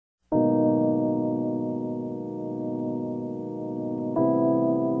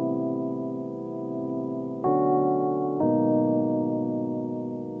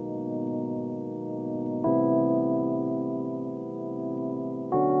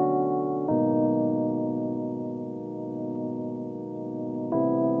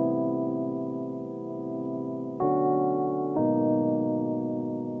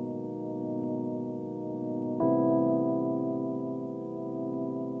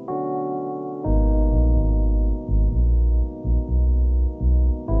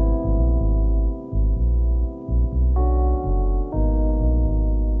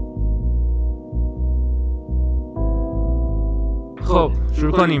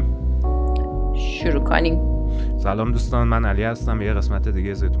شروع کنیم. سلام دوستان، من علی هستم. یه قسمت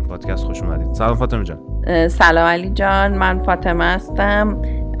دیگه زیتون پادکست خوش اومدید. سلام فاطمه جان. سلام علی جان، من فاطمه هستم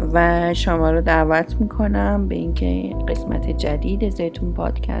و شما رو دعوت میکنم به اینکه قسمت جدید زیتون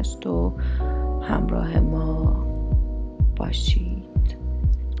پادکست رو همراه ما باشید.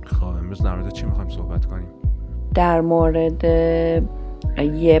 خب امروز در مورد چی میخوایم صحبت کنیم؟ در مورد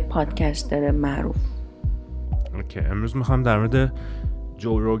یه پادکستر معروف. اوکی، امروز میخوایم در مورد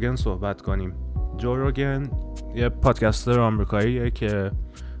جو روگن صحبت کنیم. جو روگن یه پادکستر آمریکاییه که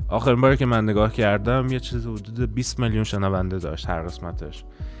آخرین باری که من نگاه کردم یه چیز حدود 20 میلیون شنونده داشت هر قسمتش.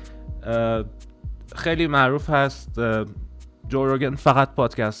 خیلی معروف هست. جو روگن فقط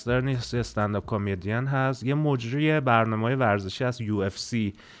پادکستر نیست، یه استندآپ کمدین هست، یه مجری برنامه‌های ورزشی از UFC،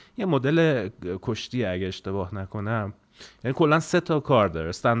 یه مدل کشتی اگه اشتباه نکنم. یعنی کلا 3 تا کار داره: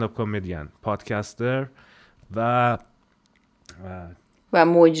 استندآپ کمدین، پادکستر و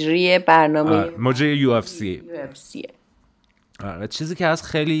مجری برنامه مجری UFC. چیزی که از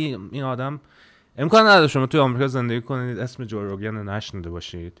خیلی این آدم امکان نداره شما توی آمریکا زندگی کنید اسم جو روگن رو نشنیده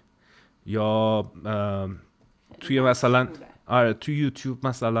باشید، یا توی مثلا توی یوتیوب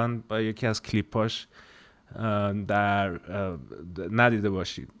مثلا با یکی از کلیپاش ندیده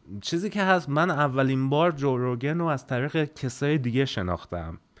باشید. چیزی که هست، من اولین بار جو روگن رو از طریق کسای دیگه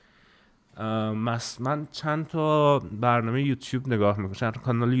شناختم. من چند تا برنامه یوتیوب نگاه میکنم، چند تا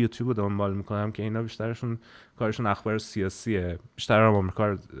کانال یوتیوب رو دنبال میکنم که اینا بیشترشون کارشون اخبار سیاسیه، بیشتر هم آمریکا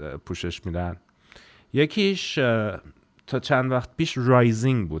رو پوشش میدن. یکیش تا چند وقت پیش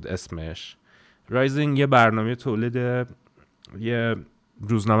رایزینگ بود اسمش. رایزینگ یه برنامه تولید یه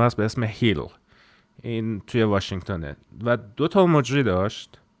روزنامه است به اسم هیل، این توی واشنگتنه و 2 تا مجری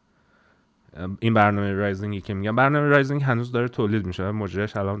داشت. این برنامه رایزینگی که میگم، برنامه رایزینگ هنوز داره تولید میشه،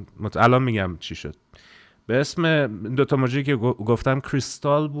 مجریش الان میگم چی شد. به اسم 2 تا مجری که گفتم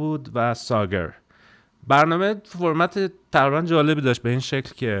کریستال بود و ساگر. برنامه فرمت تقریبا جالبی داشت به این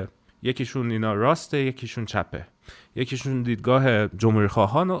شکل که یکیشون اینا راسته، یکیشون چپه، یکیشون دیدگاه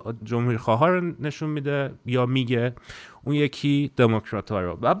جمهوری‌خواها رو نشون میده یا میگه، اون یکی دموکرات‌ها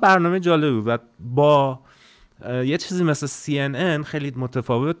رو. و برنامه جالبی بود و با یه چیزی مثل CNN خیلی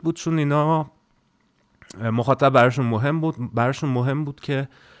متفاوت بود، چون اینا مخاطب براشون مهم بود که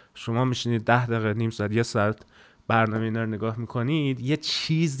شما میشینید 10 دقیقه، نیم ساعت، 1 ساعت برنامه اینا رو نگاه میکنید، یه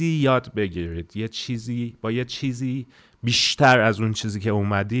چیزی یاد بگیرید، یه چیزی بیشتر از اون چیزی که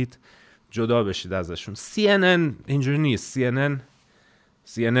اومدید جدا بشید ازشون. CNN اینجوری نیست.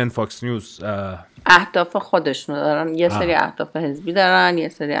 CNN فاکس نیوز اهداف خودشون دارن، یه سری اهداف حزبی دارن، یه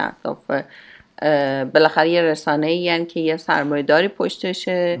سری اهداف بالاخره یه رسانه‌ای هستن که یه سرمایه‌داری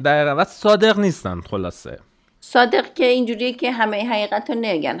پشتشه. دقیقاً. و صادق نیستن. خلاصه صادق که اینجوریه که همه حقیقت رو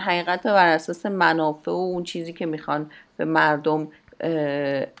نگن، حقیقت رو بر اساس منافع و اون چیزی که میخوان به مردم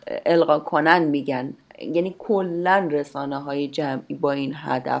القا کنن میگن. یعنی کلن رسانه‌های جمعی با این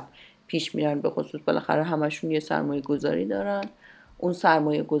هدف پیش میرن، به خصوص بالاخره همشون یه سرمایه گذاری دارن، اون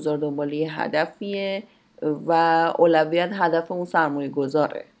سرمایه گذار دنبال یه هدفیه و اولویت هدف اون سرمایه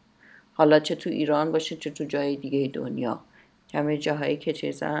گذاره، حالا چه تو ایران باشه چه تو جای دیگه دنیا. همه جاهایی که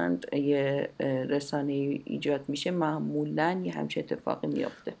چیزند یه رسانه ایجاد میشه معمولاً یه همچه اتفاقی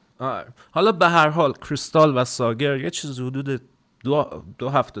میافته. حالا به هر حال کریستال و ساگر یه چیز حدود 2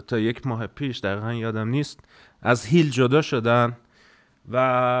 هفته تا 1 ماه پیش، دقیقاً یادم نیست، از هیل جدا شدن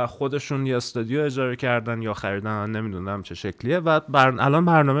و خودشون یه استودیو اجاره کردن یا خریدن، نمیدونم چه شکلیه، و الان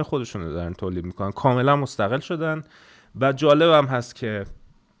برنامه خودشون رو دارن تولید میکنن، کاملا مستقل شدن. و جالب هم هست که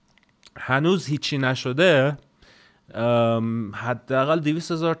هنوز هیچی نشده، حداقل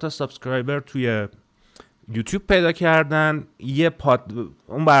 200,000 تا سابسکرایبر توی یوتیوب پیدا کردن.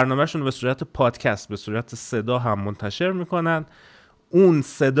 اون برنامهشون به صورت پادکست، به صورت صدا هم منتشر میکنن. اون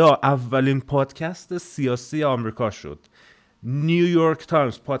صدا اولین پادکست سیاسی آمریکا شد. نیویورک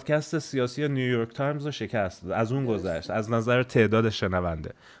تایمز، پادکست سیاسی نیویورک تایمز رو شکست، از اون گذشت از نظر تعداد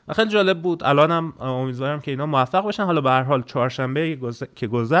شنونده و خیلی جالب بود. الانم امیدوارم که اینا موفق باشن. حالا به هر حال چهارشنبه که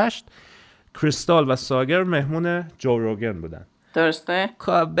گذشت کریستال و ساگر مهمون جو روگن بودن. درسته؟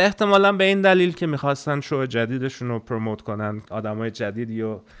 به احتمالاً به این دلیل که میخواستن شو جدیدشون رو پروموت کنن، آدمای جدیدی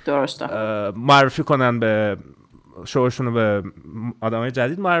رو معرفی کنن، به شوشون رو به آدمای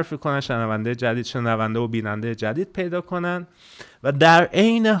جدید معرفی کنن، شنونده و بیننده جدید پیدا کنن. و در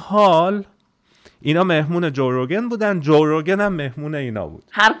عین حال اینا مهمون جو روگن بودن، جو روگن هم مهمون اینا بود.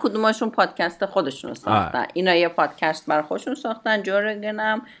 هر کدومشون پادکست خودشون رو ساختن. اینا یه پادکست بر خودشون ساختن، جو روگن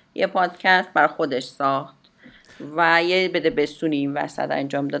هم یه پادکست بر خودش ساخت. و یه بده بستونی این وسط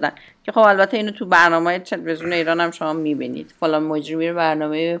انجام دادن که خب البته اینو تو برنامه تلویزیون ایران هم شما میبینید. فلان مجری میره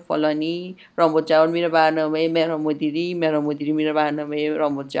برنامه فلانی، رامبد جوان میره برنامه مهران مدیری میره برنامه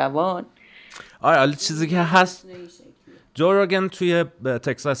رامبد جوان. آره حالا چیزی که هست جو روگن توی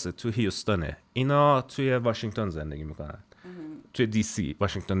تگزاس، تو هیوستونه، اینا توی واشنگتن زندگی میکنن، توی دی سی،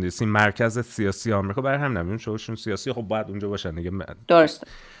 واشنگتن دی سی مرکز سیاسی آمریکا. برای همین نمیدونم شوشون سیاسی، خب باید اونجا باشن دیگه. درسته.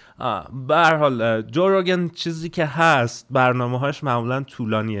 به هر حال جو روگن چیزی که هست برنامه‌هاش معمولا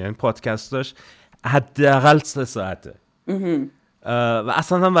طولانیه، این پادکستاش حداقل 3 ساعته و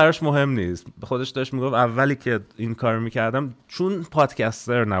اصلا هم براش مهم نیست. خودش داشت میگفت اولی که این کار میکردم چون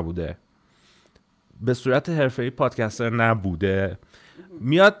پادکستر نبوده، به صورت حرفه‌ای پادکستر نبوده،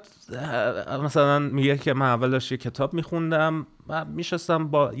 میاد مثلا میگه که من اول داشت یه کتاب میخوندم و میشستم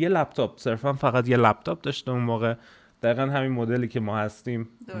با یه لپتاپ، صرفا فقط یه لپتاپ داشته اون موقع، دقیقا همین مدلی که ما هستیم.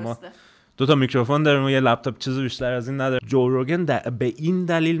 درسته. ما 2 میکروفون داریم و یه لپتاپ، چیزی بیشتر از این نداره. جو روگن به این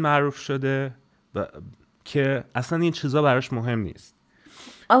دلیل معروف شده که اصلا این چیزا براش مهم نیست.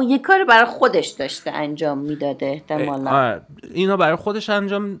 یه کار برای خودش داشته انجام میداده احتمالاً. اینا برای خودش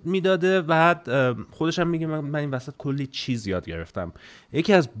انجام میداده و خودش هم میگه من این وسط کلی چیز یاد گرفتم.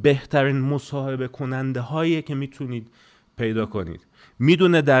 یکی از بهترین مصاحبه کننده هایی که میتونید پیدا کنید.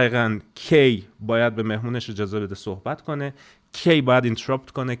 میدونه دقیقاً کی باید به مهمونش اجازه بده صحبت کنه، کی باید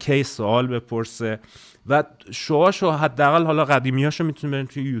اینتراپت کنه، کی سوال بپرسه و شوهاشو حداقل حالا قدیمیاشو میتونید برید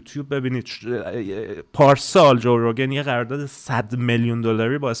توی یوتیوب ببینید. پارسال جو روگن یه قرارداد $100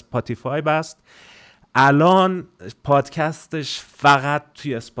 میلیون با اسپاتیفای بست. الان پادکستش فقط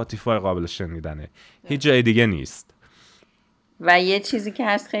توی اسپاتیفای قابل شنیدنه، هیچ جای دیگه نیست. و یه چیزی که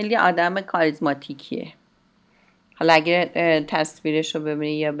هست خیلی آدم کاریزماتیکیه. حالا اگه تصویرشو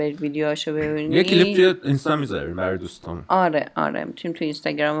ببینی یا به ویدیوهاشو ببینی، یه کلیپ توی اینستا میذاریم برای دوستان. آره میتونیم توی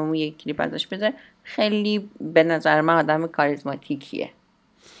اینستاگراممون یه کلیپ ازش بذاریم. خیلی به نظر من آدم کاریزماتیکیه.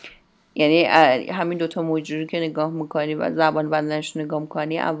 یعنی همین 2 موجودی که نگاه میکنی و زبان بندنش نگاه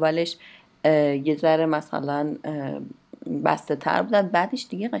میکنی، اولش یه ذره مثلا بسته تر بودن، بعدش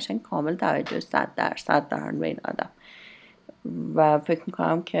دیگه قشنگ کامل توجه 100% دارن به این آدم و فکر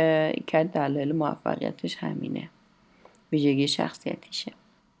میکنم که یکی از دلایل موفقیتش همینه، ویژگی شخصیتیشه.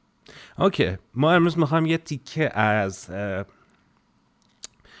 اوکی، ما امروز میخوایم یه تیکه از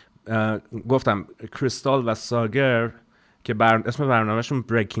گفتم کریستال و ساگر که اسم برنامهشون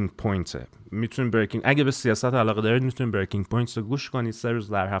بریکینگ پوینته. میتونید اگه به سیاست علاقه دارید میتونید بریکینگ پوینتس رو گوش کنید. 3 روز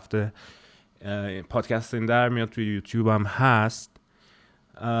در هفته پادکست این در میاد، توی یوتیوب هم هست.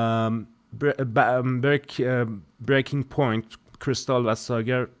 بریکینگ پوینت، کریستال و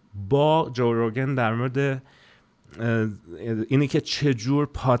ساگر با جو روگن در مورد اینی که چجور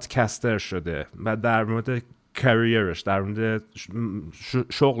پادکستر شده و در مورد کریرش، در مورد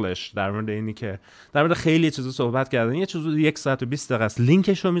شغلش، در مورد اینی که در مورد خیلی چیزا صحبت کردن. یه چیزو 1 ساعت و 20 دقیقه است.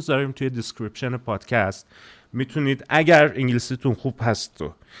 لینکش رو میذاریم توی دیسکریپشن پادکست. میتونید اگر انگلیسیتون خوب هست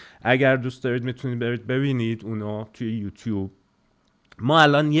و اگر دوست دارید میتونید برید ببینید اونو توی یوتیوب. ما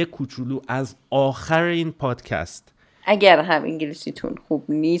الان یه کوچولو از آخر این پادکست، اگر هم انگلیسیتون خوب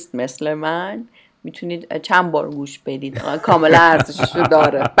نیست مثل من، میتونید چند بار گوش بدید، کاملا ارزشش رو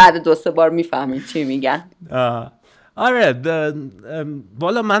داره. بعد 2-3 بار میفهمید چی میگن. آره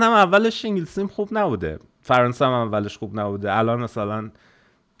والا منم اولش انگلیسیم خوب نبوده، فرانسه هم اولش خوب نبوده. الان مثلا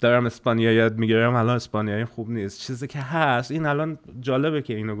دارم اسپانیایی یاد میگیرم، الان اسپانیایی خوب نیست. چیزی که هست این، الان جالبه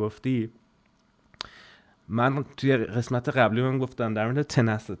که اینو گفتی، من توی قسمت قبلی من گفتم در مورد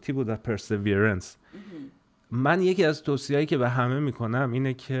تناسیتی بود و پرسیویرنس. من یکی از توصیه‌ای که به همه میکنم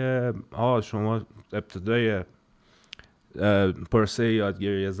اینه که شما ابتدای پروسه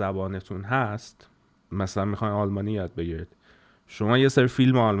یادگیری زبانتون هست، مثلا میخواین آلمانی یاد بگیرید، شما یه سری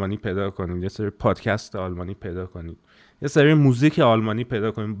فیلم آلمانی پیدا کنید، یه سری پادکست آلمانی پیدا کنید، یه سری موزیک آلمانی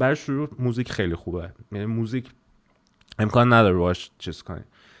پیدا کنید. برای شروع موزیک خیلی خوبه، یعنی موزیک امکان نداره باش چیز کنید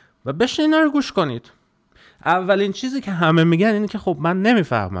و بشین اینا رو گوش کنید. اولین چیزی که همه میگن اینه که خب من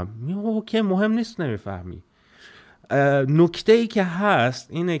نمیفهمم. اوکی، مهم نیست نمیفهمی. نکته ای که هست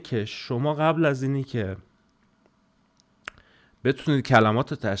اینه که شما قبل از اینی که بتونید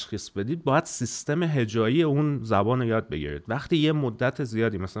کلمات رو تشخیص بدید باید سیستم هجایی اون زبان رو یاد بگیرید. وقتی یه مدت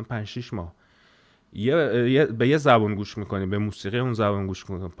زیادی مثلا 5-6 ماه به یه زبان گوش میکنید، به موسیقی اون زبان گوش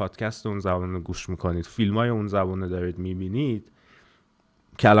میکنید، پادکست اون زبان رو گوش میکنید، فیلمای اون زبان رو دارید میبینید،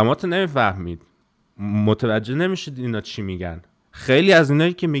 کلمات رو نمیفهمید، متوجه نمیشید اینا چی میگن. خیلی از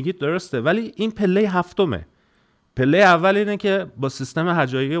اینایی که میگید درسته ولی این پله 7مه. پله اول اینه که با سیستم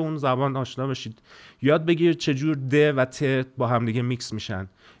هجایی اون زبان آشنا بشید، یاد بگیرید چجور د و ت با هم دیگه میکس میشن،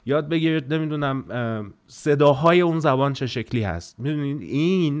 یاد بگیرید نمیدونم صداهای اون زبان چه شکلی هست. میدونید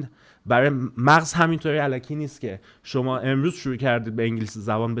این برای مغز همینطوری الکی نیست که شما امروز شروع کردید به انگلیسی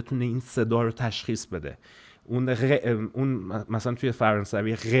زبان بتونه این صدا رو تشخیص بده. اون مثلا توی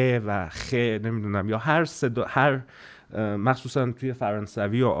فرانسوی غ و خ نمیدونم یا هر صدا، هر مخصوصا توی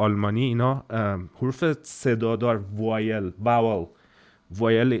فرانسوی و آلمانی اینا حروف صدادار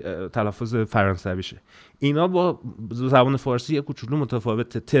وایل تلفظ فرانسویشه، اینا با زبان فارسی یک کوچولو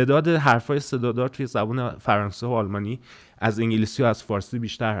متفاوته. تعداد حرفای صدادار توی زبان فرانسه و آلمانی از انگلیسی و از فارسی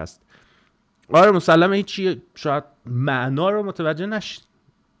بیشتر هست. آره مسلمه هیچی شاید معنا رو متوجه نشید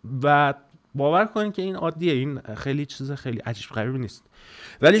و باور کنید که این عادیه، این خیلی چیز خیلی عجیب غریبی نیست،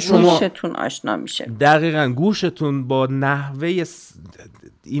 ولی شما گوشتون آشنا میشه. دقیقاً گوشتون با نحوه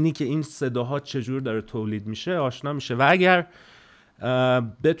اینی که این صداها چجور داره تولید میشه آشنا میشه و اگر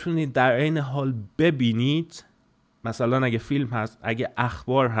بتونید در عین حال ببینید، مثلا اگه فیلم هست، اگه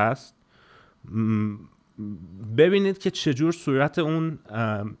اخبار هست، ببینید که چجور صورت اون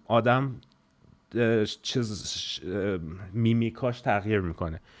آدم میمیکاش تغییر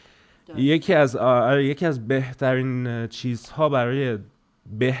میکنه. یکی از بهترین چیزها برای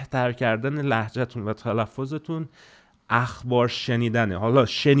بهتر کردن لهجه‌تون و تلفظتون اخبار شنیدنه. حالا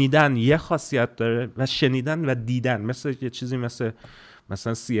شنیدن یه خاصیت داره و شنیدن و دیدن، مثل یه چیزی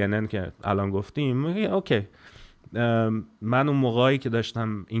مثلا CNN که الان گفتیم. اوکی من اون موقعی که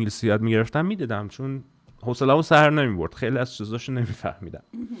داشتم انگلیسی یاد میگرفتم میدیدم، چون حوصله‌مو سر نمیبرد، خیلی از چیزاشو نمیفهمیدم.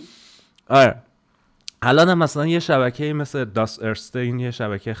 آره الان هم مثلا یه شبکه مثل داس ارستین، یه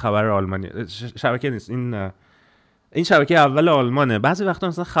شبکه خبر آلمانی، شبکه نیست، این شبکه اول آلمانه، بعضی وقتا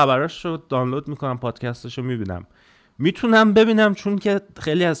مثلا خبراش رو دانلود میکنم، پادکستش رو میبینم، میتونم ببینم چون که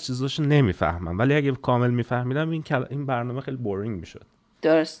خیلی از چیزاشو نمیفهمم، ولی اگه کامل میفهمیدم این برنامه خیلی بورینگ میشد.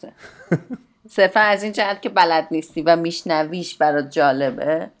 درسته. صرفا از این جهت که بلد نیستی و میشنویش برات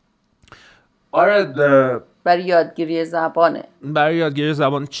جالبه. آره برای یادگیری زبانه. برای یادگیری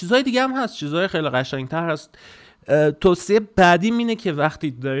زبان. چیزهای دیگه هم هست، چیزهای خیلی قشنگتر هست. توصیه بعدی اینه که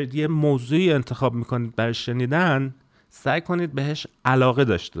وقتی دارید یه موضوعی انتخاب میکنید برای شنیدن، سعی کنید بهش علاقه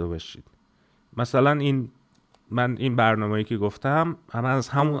داشته باشید. مثلا من این برنامه‌ای که گفتم، از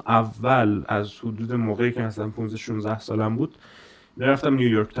همون اول، از حدود موقعی که مثلا 15-16 سالم بود، میرفتم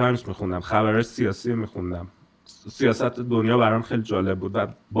نیویورک تایمز میخوندم، خبرهای سیاسی میخوندم، سیاست دنیا برام خیلی جالب بود و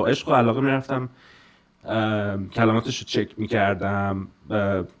با عشق و علاقه میرفتم کلماتش رو چک میکردم،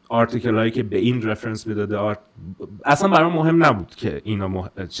 آرتیکل هایی که به این رفرنس میداده اصلا برام مهم نبود که اینا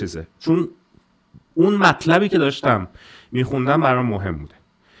چیزه، چون اون مطلبی که داشتم میخوندم برام مهم بوده.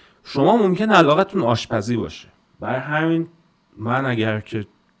 شما ممکن علاقتون آشپزی باشه، برای همین من اگر که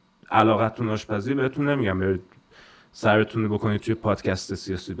علاقتون آشپزی، بهتون نمیگم برید سرتون رو بکنید توی پادکست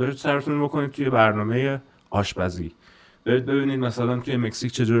سیاسی، برید سرتون رو بکنید توی برنامه آشپزی، برید ببینید مثلا توی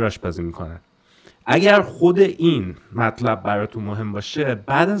مکزیک چجور آشپزی میکنن. اگر خود این مطلب براتون مهم باشه،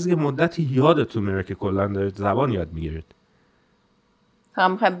 بعد از یه مدتی یادتون میره که کلا دارید زبان یاد میگیرید.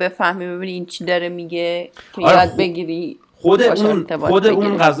 هم بفهمی، ببینی این چی داره میگه که یاد بگیری. خود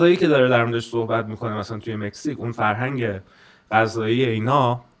اون غذایی که داره در موردش صحبت میکنه مثلا توی مکزیک، اون فرهنگ غذایی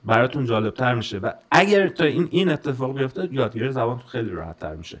اینا براتون جالبتر میشه و اگر تا این اتفاق بیفته، یادگیری زبانتون خیلی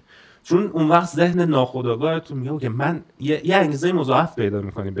راحت‌تر میشه، چون اون وقت ذهن ناخودآگاهتون میگه که من یه انگیزه مضاعف پیدا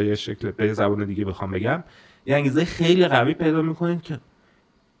میکنید، به یه شکل، به یه زبان دیگه بخوام بگم، یه انگیزه خیلی قوی پیدا میکنید که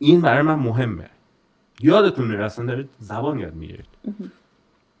این برای من مهمه. یادتون میره اصلا دارید زبان یاد میگیرید.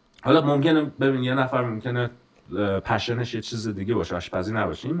 حالا ممکنه ببین یه نفر ممکنه پشنش یه چیز دیگه باشه، آشپزی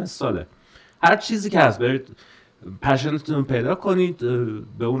نباشه، این مثاله. هر چیزی که هست برید پشنتون پیدا کنید،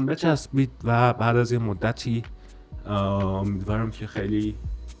 به اون بچسبید و بعد از یه مدتی امیدوارم که خیلی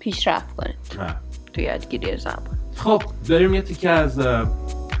پیشرفت کنید تو یادگیری زبان. خب بریم یه تیکه از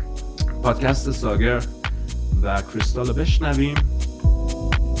پادکست ساگر و کریستال رو بشنویم.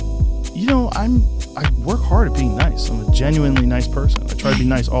 You know, I work hard at being nice. I'm a genuinely nice person. I try to be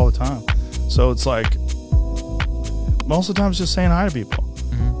nice all the time. So it's like most of the time it's just saying hi to people.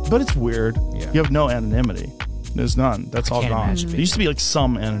 Mm-hmm. But it's weird. Yeah. You have no anonymity. There's none. That's all gone. There used to be like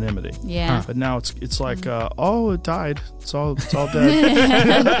some anonymity. Yeah. But now it's like oh, it died. It's all dead.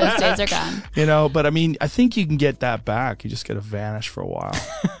 Those days are gone. You know, but I mean, I think you can get that back. You just got to vanish for a while.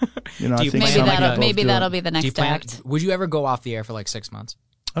 You know, I think maybe that'll be the next act. Would you ever go off the air for like 6 months?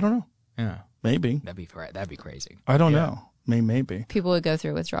 I don't know. Yeah. Maybe. That'd be crazy. I don't know. Maybe. People would go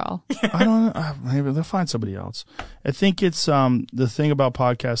through withdrawal. I don't know. Maybe they'll find somebody else. I think it's the thing about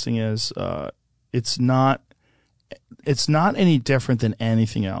podcasting is it's not any different than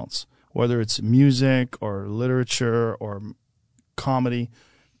anything else. whether it's music or literature or comedy,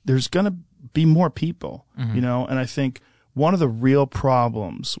 there's going to be more people, you know? And I think one of the real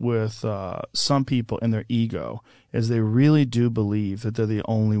problems with some people in their ego is they really do believe that they're the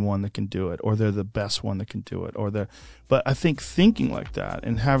only one that can do it, or they're the best one that can do it, but I think thinking like that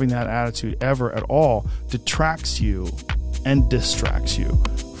and having that attitude ever at all detracts you and distracts you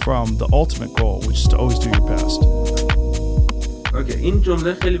from the ultimate goal, which is to always do your best. اوکی، این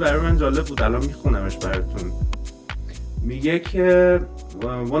جمله خیلی برای من جالب بود، الان میخونمش براتون. میگه که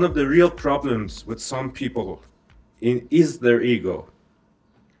one of the real problems with some people is their ego,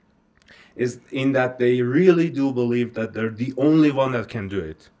 is in that they really do believe that they're the only one that can do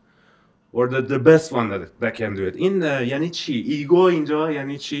it, or the best one that can do it. این یعنی چی؟ ایگو اینجا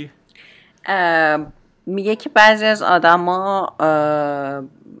یعنی چی؟ میگه که بعضی از آدما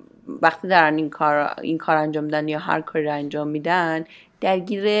وقتی دارن این کار انجام میدن یا هر کاری رو انجام میدن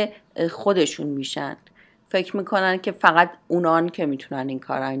درگیر خودشون میشن، فکر میکنن که فقط اونان که میتونن این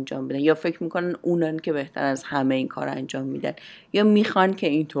کار انجام بدن، یا فکر میکنن اونان که بهتر از همه این کار انجام میدن، یا میخوان که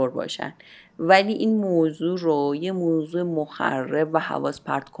اینطور باشن. ولی این موضوع رو یه موضوع مخرب و حواس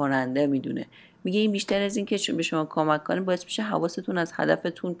پرت کننده میدونه. میگه این بیشتر از این که به شما کمک کنه باعث میشه حواستون از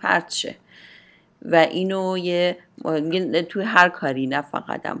هدفتون پرت شه. و اینو توی هر کاری، نه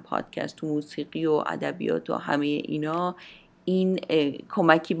فقط هم پادکست، تو موسیقی و ادبیات و همه اینا، این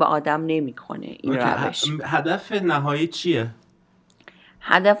کمکی به آدم نمیکنه این روش. هدف نهایی چیه؟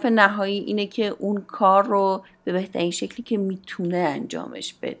 هدف نهایی اینه که اون کار رو به بهترین شکلی که میتونه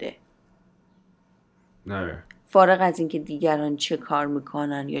انجامش بده، نه فارغ از اینکه دیگران چه کار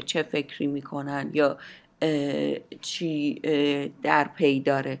میکنن یا چه فکری میکنن یا چی در پی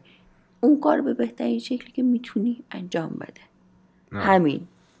داره، اون کار به بهترین شکلی که میتونی انجام بده. همین.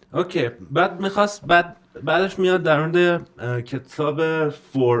 اوکی. بعدش میاد در مورد کتاب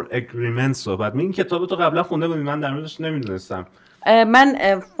For Agreement صحبت. این کتاب تو قبلا خونده بودی؟ من در موردش نمیدونستم.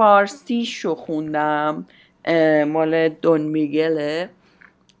 من فارسیشو خوندم، مال دون میگله.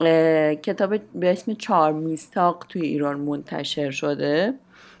 کتاب به اسم 4 میثاق توی ایران منتشر شده.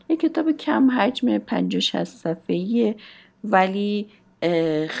 یک کتاب کم حجم 50-60 صفحه‌ایه ولی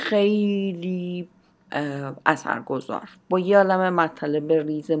خیلی اثرگذار، با یه عالمه مطالب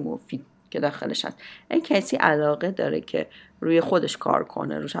ریز مفید که داخلش هست. اگه کسی علاقه داره که روی خودش کار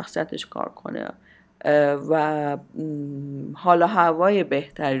کنه، روی شخصیتش کار کنه و حال و هوای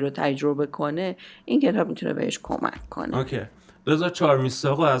بهتری رو تجربه کنه، این کتاب میتونه بهش کمک کنه. اوکی. بذار 4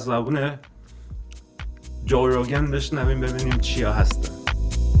 میثاقو از زبون جو روگن بشنویم ببینیم چیا هستن.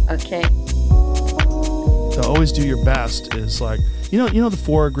 اوکی. To always do your best is like, you know the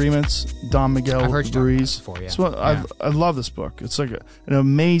 4 agreements, Don Miguel Ruiz. Before, yeah. So I love this book. It's like an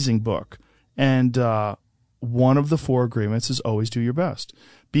amazing book. And one of the 4 agreements is always do your best.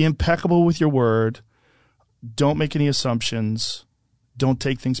 Be impeccable with your word. Don't make any assumptions. Don't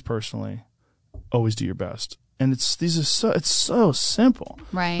take things personally. Always do your best. And it's so simple.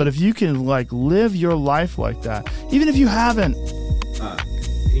 Right. But if you can like live your life like that, even if you haven't.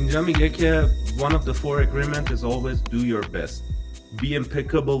 اینجا میگه که one of the 4 agreements is always do your best. Be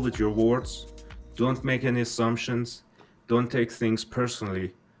impeccable with your words. Don't make any assumptions. Don't take things personally.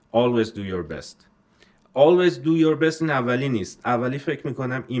 Always do your best. Always do your best این اولی نیست. اولی فکر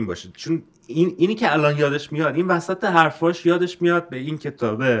میکنم این باشه. چون اینی که الان یادش میاد، این وسط حرفاش یادش میاد به این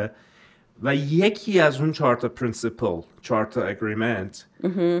کتابه و یکی از اون 4 تا principle، 4 تا agreement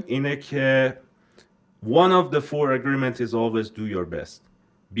اینه که one of the 4 agreements is always do your best.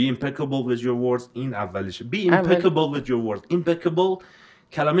 Be impeccable with your words. این اولیشه. Be impeccable with your words. Impeccable،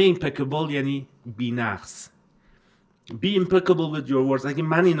 کلمه impeccable یعنی بی نقص. Be impeccable with your words. اگه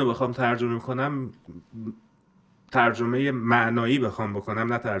من اینو بخوام ترجمه کنم، ترجمه معنایی بخوام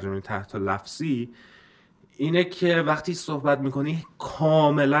بکنم، نه ترجمه تحت لفظی، اینه که وقتی صحبت میکنی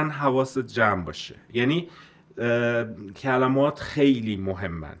کاملا حواست جمع باشه. یعنی کلمات خیلی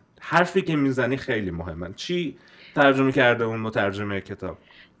مهمن، حرفی که میزنی خیلی مهمن. چی ترجمه کرده اون مترجمه کتاب؟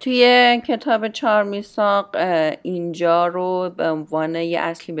 توی کتاب 4 میثاق اینجا رو به عنوان یه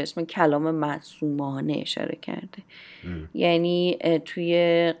اصلی به اسم کلام معصومانه اشاره کرده. یعنی توی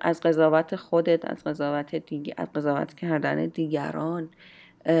از قضاوت خودت، از قضاوت کردن دیگران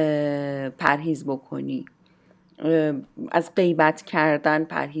پرهیز بکنی. از غیبت کردن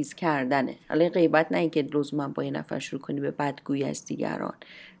پرهیز کردنه. حالا غیبت نه اینکه لزوما با یه نفر شروع کنی به بدگویی از دیگران،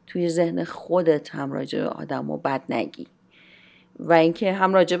 توی ذهن خودت هم راجع به آدمو بد نگی و اینکه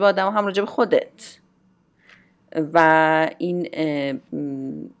هم راجع به آدم هم راجع به خودت. و این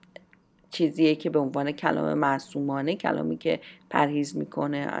چیزیه که به عنوان کلام معصومانه، کلامی که پرهیز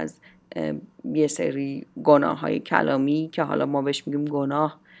میکنه از یه سری گناه‌های کلامی که حالا ما بهش میگیم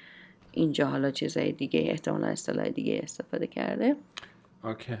گناه، اینجا حالا چیزای دیگه احتمالا اصطلاح دیگه استفاده کرده.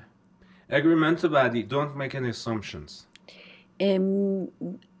 اوکی. اگریمنت بعدی don't make any assumptions.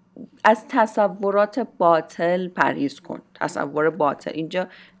 از تصورات باطل پرهیز کن. تصور باطل اینجا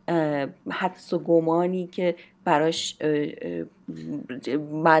حدس و گمانی که براش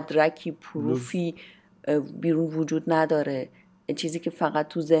مدرکی پروفی بیرون وجود نداره، چیزی که فقط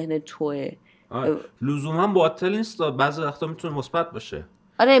تو ذهن توه. لزوما باطل نیست، بعضی وقتا میتونه مثبت باشه.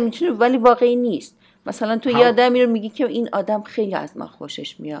 آره میتونه، ولی واقعی نیست. مثلا تو یه آدمی رو میگی که این آدم خیلی از من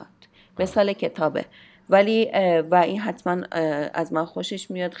خوشش میاد، مثال کتابه، ولی و این حتما از من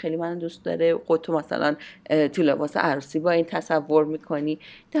خوشش میاد، خیلی من دوست داره، خودتو مثلا تو لباس عروسی با این تصور میکنی،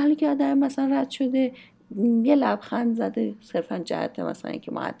 در حالی که آدم مثلا رد شده یه لبخند زده صرفا جهت مثلا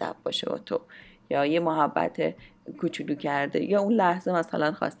اینکه مؤدب باشه با تو، یا یه محبت کوچولو کرده، یا اون لحظه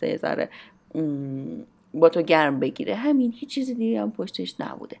مثلا خواسته یه ذره با تو گرم بگیره، همین، هیچ چیز دیگه هم پشتش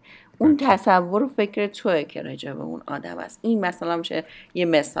نبوده. اون تصور و فکر توئه که راجع به اون آدم است. این مثلا میشه یه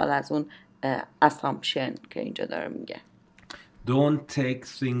مثال از اون assumption که اینجا داره میگه. Don't take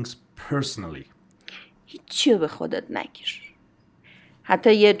things personally. هیچی رو به خودت نگیر.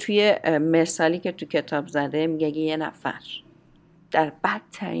 حتی یه توی مثالی که تو کتاب زده میگه یه نفر در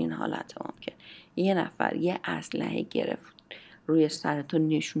بدترین حالت ممکن، یه نفر یه اسلحه گرفت روی سرتو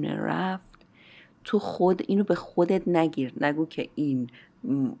نشونه رفت، تو خود اینو به خودت نگیر، نگو که این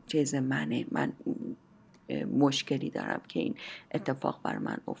چیز منه، من مشکلی دارم که این اتفاق بر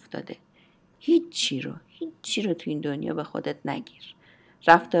من افتاده. هیچی رو تو این دنیا به خودت نگیر.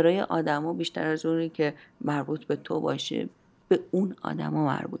 رفتارهای آدما بیشتر از اونی که مربوط به تو باشه به اون آدما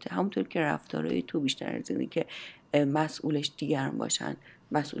مربوطه، همونطور که رفتارهای تو بیشتر از اینی که مسئولش دیگران باشن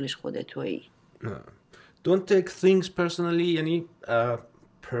مسئولش خودت تویی. Don't take things personally یعنی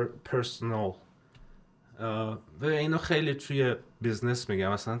personal. و اینو خیلی توی بیزنس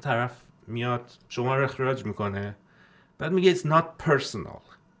میگم، مثلا طرف میاد شما رو اخراج میکنه بعد میگه it's not personal.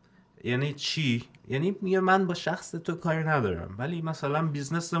 یعنی چی؟ یعنی میگه من با شخص تو کاری ندارم، ولی مثلا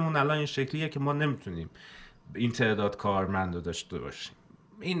بیزنسمون الان این شکلیه که ما نمیتونیم این تعداد کارمند رو داشته باشیم.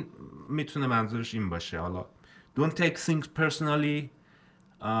 این میتونه منظورش این باشه. حالا don't take things personally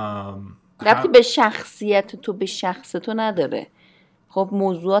ربطی به شخصیت تو، به شخص تو نداره. خب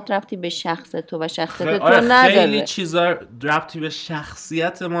موضوعات ربطی به شخص تو و شخصیت تو نداره. خیلی چیزا ربطی به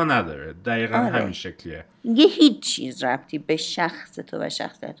شخصیت ما نداره. دقیقاً همین شکلیه. یه هیچ چیز ربطی به شخص تو و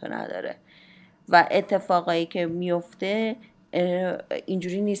شخصیت تو نداره و اتفاقایی که میفته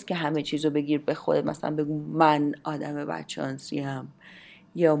اینجوری نیست که همه چیزو بگیر به خودت، مثلا بگو من آدم بدشانسیم،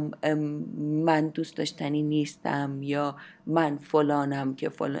 یا من دوست داشتنی نیستم، یا من فلانم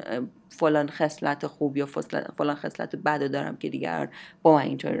که فلان خصلت خوب یا فلان خصلت بد دارم که دیگران با من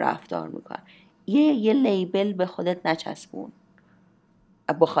اینطور رفتار میکنن. یه لیبل به خودت نچسبون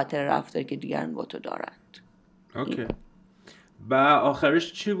به خاطر رفتاری که دیگران با تو دارند. اوکی. و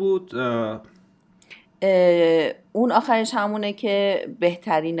آخرش چی بود؟ اون آخرش همونه که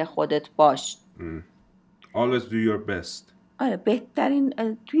بهترین خودت باش. Always do your best. آره بهترین،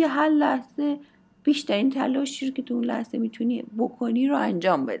 توی هر لحظه بیشترین تلاشی رو که تو اون لحظه میتونی بکنی رو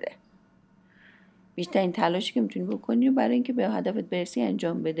انجام بده. بیشترین تلاشی که میتونی بکنی رو برای اینکه به هدفت برسی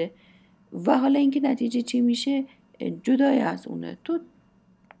انجام بده و حالا اینکه نتیجه چی میشه جدای از اونه. تو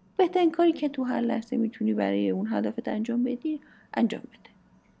بهترین کاری که تو هر لحظه میتونی برای اون هدفت انجام بدی انجام بده.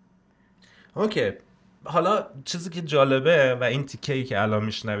 اوکی. حالا چیزی که جالبه و این تیکه‌ای که الان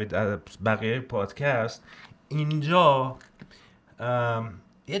میشنوید بقیه پادکست، اینجا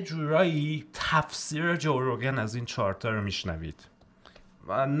یه جورایی تفسیر جو روگن از این 4 تا رو میشنوید.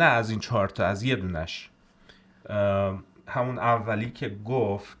 نه از این 4 تا، از یه دونش، همون اولی که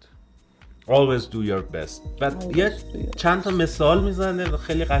گفت always do your best. بعد یه چند تا مثال میزنه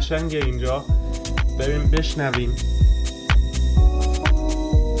خیلی قشنگه اینجا، بریم بشنویم.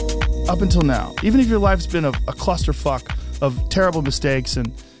 Up until now, even if your life's been a clusterfuck of terrible mistakes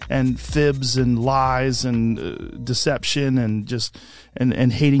and fibs and lies and deception and just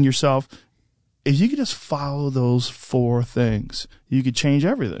and hating yourself, if you could just follow those 4 things, you could change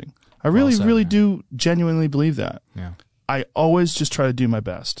everything. I really do genuinely believe that. Yeah. I always just try to do my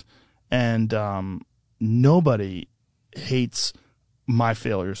best, and nobody hates my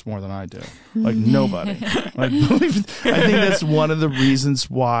failures more than I do. Like nobody. Like I think that's one of the reasons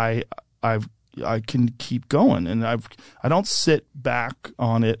why I can keep going, and I don't sit back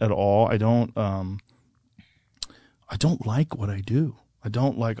on it at all. I don't like what I do.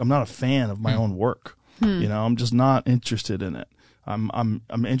 I'm not a fan of my own work. You know, I'm just not interested in it.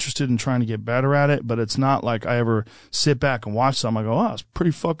 I'm interested in trying to get better at it, but it's not like I ever sit back and watch something. I go, oh, it's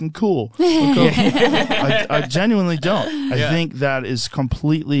pretty fucking cool. I genuinely don't. I think that is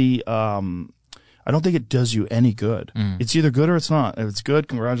completely. I don't think it does you any good. It's either good or it's not. If it's good,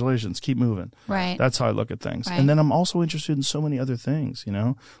 congratulations, keep moving. Right. That's how I look at things. Right. And then I'm also interested in so many other things, you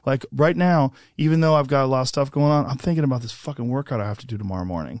know? Like right now, even though I've got a lot of stuff going on, I'm thinking about this fucking workout I have to do tomorrow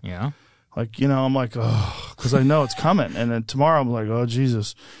morning. Yeah. Like, you know, I'm like, oh, because I know it's coming. And then tomorrow I'm like, oh,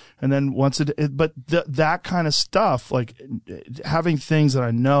 Jesus. And then once but that kind of stuff, like having things that I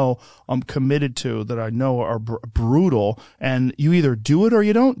know I'm committed to, that I know are brutal, and you either do it or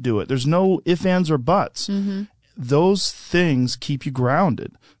you don't do it. There's no ifs, ands, or buts. Mm-hmm. Those things keep you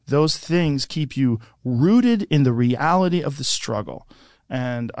grounded. Those things keep you rooted in the reality of the struggle.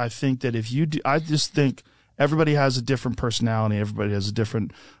 And I think that if you do, I just think everybody has a different personality. Everybody has a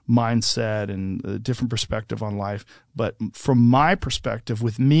different mindset and a different perspective on life. But from my perspective,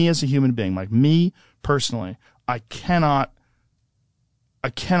 with me as a human being, like me personally, I cannot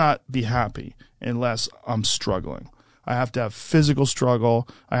be happy unless I'm struggling. I have to have physical struggle.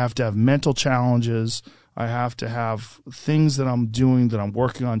 I have to have mental challenges. I have to have things that I'm doing, that I'm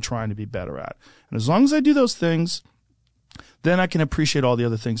working on, trying to be better at. And as long as I do those things, then I can appreciate all the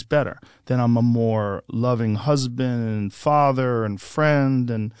other things better. Then I'm a more loving husband and father and friend,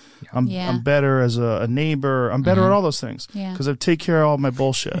 and I'm better as a neighbor. I'm better at all those things because I take care of all my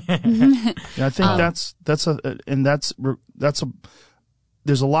bullshit. And I think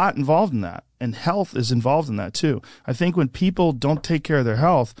there's a lot involved in that, and health is involved in that too. I think when people don't take care of their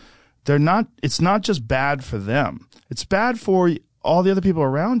health, it's not just bad for them. It's bad for all the other people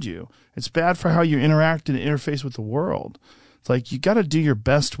around you. It's bad for how you interact and interface with the world. It's like you got to do your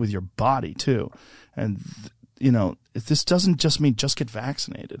best with your body too. And, you know, if this doesn't just mean just get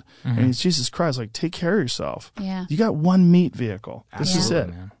vaccinated. I mean, Jesus Christ, like take care of yourself. Yeah. You got one meat vehicle. This is it.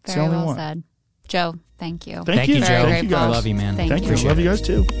 Man. It's Very the only well one. said. Joe, thank you. Thank you, Joe. Thank you, grateful. I guys. love you, man. Thank Thank you. Love you guys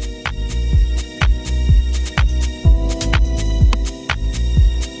too.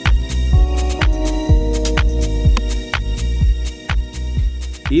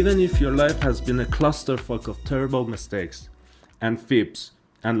 Even if your life has been a clusterfuck of terrible mistakes and fibs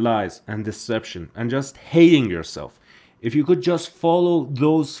and lies and deception and just hating yourself, if you could just follow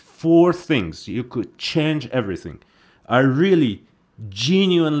those 4 things, you could change everything. I really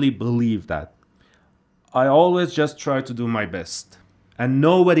genuinely believe that. I always just try to do my best. And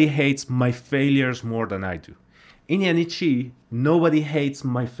nobody hates my failures more than I do. این یعنی چی؟ Nobody hates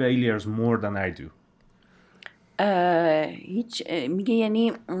my failures more than I do. میگه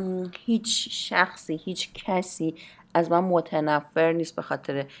یعنی هیچ شخصی، هیچ کسی از من متنفر نیست به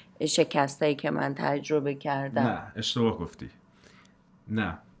خاطر شکستایی که من تجربه کردم. نه، اشتباه گفتی.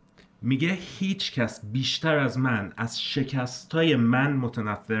 نه، میگه هیچ کس بیشتر از من از شکستای من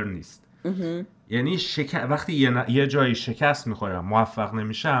متنفر نیست. یعنی وقتی یه جایی شکست میخورم، موفق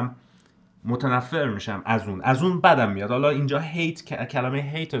نمیشم، متنفر میشم از اون بدم میاد. حالا اینجا هیت، کلمه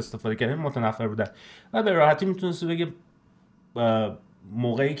هیت استفاده کردن، متنفر بودن. و به راحتی میتونستی بگه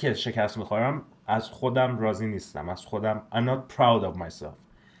موقعی که شکست میخورم از خودم راضی نیستم، از خودم I'm not proud of myself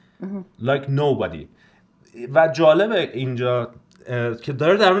like nobody. و جالبه اینجا که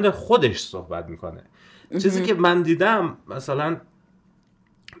داره در مورد خودش صحبت میکنه. چیزی که من دیدم مثلا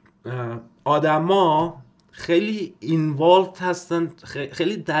آدما خیلی اینوالود هستن،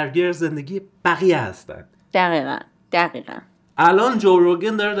 خیلی درگیر زندگی بقیه هستن. دقیقاً. الان جو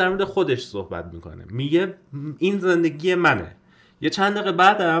روگن داره در مورد خودش صحبت میکنه، میگه این زندگی منه. یه چند دقیقه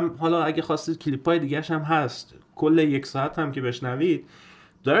بعدم، حالا اگه خواستید کلیپای دیگه‌ش هم هست، کل 1 ساعت هم که بشنوید،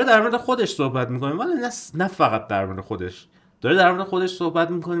 داره در مورد خودش صحبت میکنه. ولی نه فقط در مورد خودش، داره در مورد خودش صحبت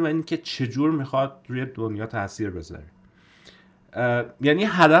میکنه و اینکه چجور میخواد روی دنیا تاثیر بذاره. یعنی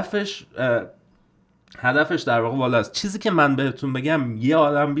هدفش در واقع بالاست. چیزی که من بهتون بگم، یه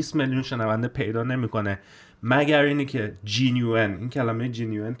آدم 20 میلیون شنونده پیدا نمیکنه مگر اینی که جینیوئن، این کلمه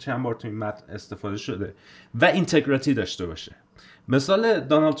جینیوئن چند بار تو این متن استفاده شده، و اینتگریتی داشته باشه. مثال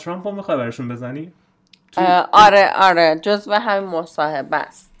دونالد ترامپ رو میخوای براشون بزنی؟ آره جزو همین مصاحبه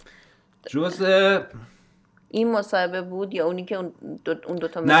است. این مصاحبه بود یا اونی که اون دو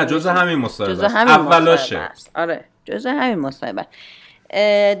تا نه، جزو همین مصاحبه است. اولاشه. آره جزو همین مصاحبه.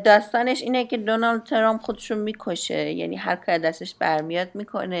 داستانش اینه که دونالد ترامپ خودشو میکشه، یعنی هر کار دستش برمیاد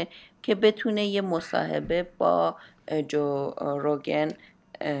میکنه که بتونه یه مصاحبه با جو روگن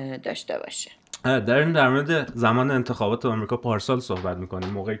داشته باشه. داریم در مورد زمان انتخابات آمریکا پارسال صحبت میکنیم،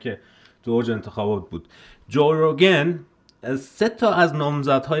 موقعی که تو اوج انتخابات بود. جو روگن 3 تا از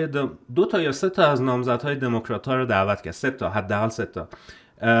نامزدهای 2 تا یا 3 تا از نامزدهای دموکرات‌ها رو دعوت کرد. 3 تا، حداقل 3 تا.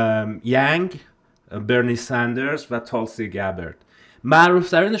 یانگ، برنی ساندرز و تالسی گابرد. معروف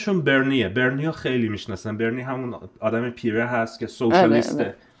ترینشون برنیه. برنیو خیلی میشناسن. برنی همون آدم پیره هست که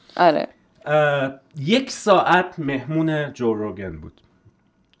سوشالیسته. آره. 1 ساعت مهمون جو روگن بود.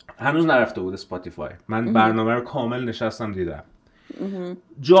 هنوز نرفته بود اسپاتیفای. من برنامه رو کامل نشستم دیدم.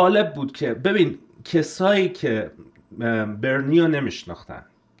 جالب بود که ببین کسایی که برنیو نمیشناختن،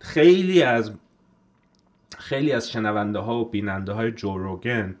 خیلی از شنونده ها و بیننده های جو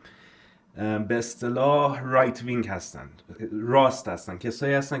روگن به اصطلاح رایت وینگ هستن، راست هستن،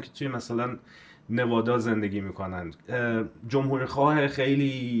 کسایی هستن که توی مثلا نوادا زندگی میکنن، جمهوری خواه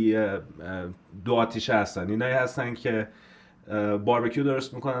خیلی دو آتیشه هستن. اینایی هستن که باربیکیو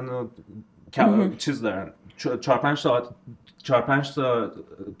درست میکنن و چیز دارن، 4-5 تا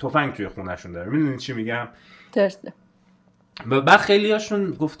تفنگ توی خونهشون داره. میدونید چی میگم؟ درسته. و بعد خیلی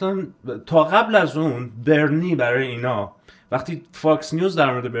هاشون گفتن تا قبل از اون برنی برای اینا، وقتی فاکس نیوز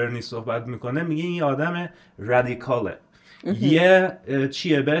در مورد برنی صحبت میکنه میگه این آدم رادیکاله، یه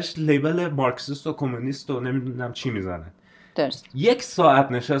چیه بهش لیبل مارکسیست و کمونیست و نمیدونم چی میزنن. درست. 1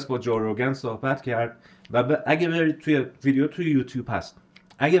 ساعت نشست با جو روگن صحبت کرد و اگه برید توی ویدیو توی یوتیوب هست،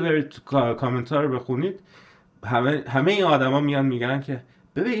 اگه برید تو کامنت ها رو بخونید، همه این آدما میان میگن که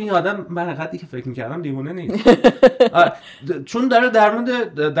ببین این آدم من حقیقتی که فکر میکردم دیوونه نیست. چون داره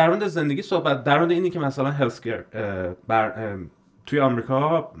در مورد زندگی صحبت، در مورد اینی که مثلا هلسکر توی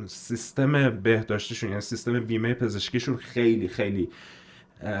آمریکا سیستم بهداشتیشون، یعنی سیستم بیمه پزشکیشون خیلی خیلی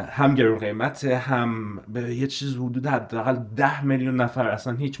هم گرون قیمته، هم به یه چیز حدود حداقل 10 میلیون نفر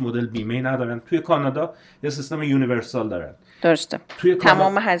اصلا هیچ مدل بیمه ندارن. توی کانادا یه سیستم یونیورسال دارن. درسته. توی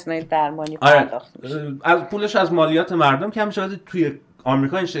تمام هزینه درمانی پرداخت میشه. از پولش از مالیات مردم کم شده. توی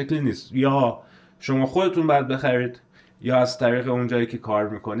آمریکا این شکلی نیست. یا شما خودتون باید بخرید یا از طریق اون جایی که کار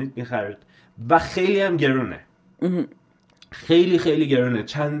میکنید میخرید و خیلی هم گرونه. خیلی خیلی گرونه.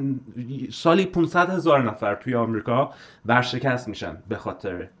 چند سالی 500,000 نفر توی آمریکا ورشکست میشن به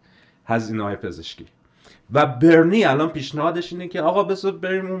خاطر هزینه‌های پزشکی. و برنی الان پیشنهادش اینه که آقا بذار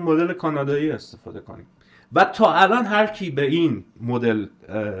بریم اون مدل کانادایی استفاده کنیم. و تا الان هر کی به این مدل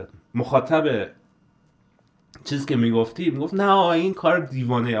مخاطب چیزی که میگفت نه این کار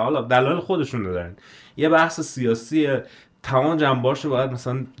دیوانه. حالا دلایل خودشون رو دارن. یه بحث سیاسی تمام جنبه‌اشو باید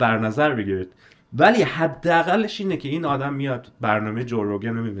مثلا در نظر بگیرید، ولی حداقلش اینه که این آدم میاد برنامه جو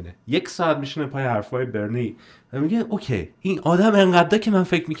روگن رو میبینه، 1 ساعت میشینه پای حرفای برنی و میگه اوکی این آدم انقدر که من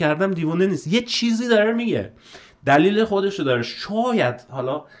فکر میکردم دیوانه نیست، یه چیزی داره میگه، دلیل خودشو داره. شاید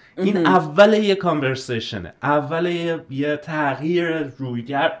حالا این اول یه کانورسیشنه، اول یه تغییر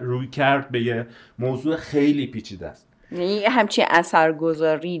روی کرد به یه موضوع خیلی پیچیده است. یعنی همچین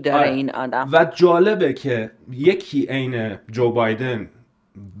اثرگذاری داره این آدم. و جالبه که یکی عین جو بایدن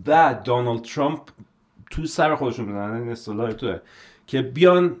و دونالد ترامپ تو سر خودشون میزنن، این اصطلاح توه که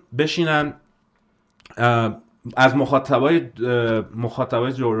بیان بشینن از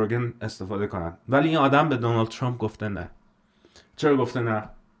مخاطبای جو روگن استفاده کنن، ولی این آدم به دونالد ترامپ گفته نه. چرا گفته نه؟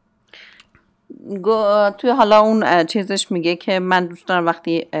 توی حالا اون چیزش میگه که من دوست دارم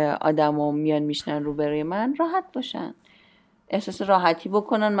وقتی آدما میان میشنن روبروی من راحت باشن، احساس راحتی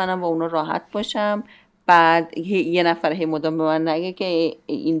بکنن، منم با اونا راحت باشم. بعد یه نفر هی مدام به من نگه که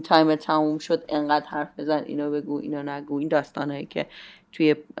این تایم تموم شد انقدر حرف بزن، اینو بگو اینو نگو. این داستانایی که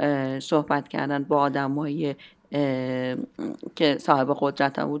توی صحبت کردن با آدمایی که صاحب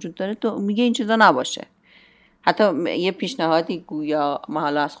قدرت هم وجود داره تو میگه این چیزا نباشه. حتی یه پیشنهادی گویا ما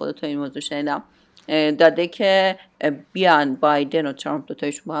حالا از خودت این موضوع شنیدم داده که بیان بایدن و ترامپ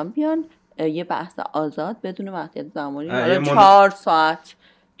دوتایشون با هم بیان یه بحث آزاد بدون محدودیت زمانی، حالا 4 ساعت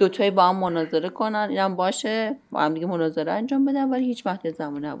دوتایی با هم مناظره کنن، اینم باشه با هم دیگه مناظره انجام بدن ولی هیچ محدودیت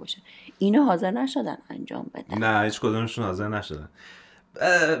زمانی نباشه. اینو حاضر نشدن انجام بدن. نه هیچ کدومشون حاضر نشدن.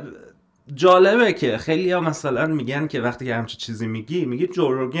 جالبه که خیلی ها مثلا میگن که وقتی که همچین چیزی میگی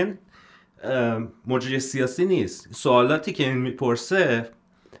جو روگن مجری سیاسی نیست. سوالاتی که این میپرسه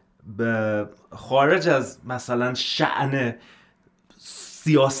به خارج از مثلا شأن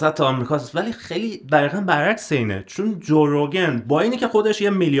سیاست آمریکاست، ولی خیلی دقیقاً برعکس اینه. چون جو روگن با اینی که خودش یه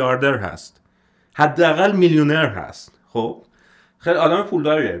میلیاردر هست، حداقل میلیونر هست، خب خیلی آدم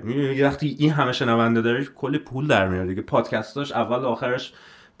پولداریه. وقتی این همه شنونده داره کلی پول در میاره دیگه. پادکستاش اول آخرش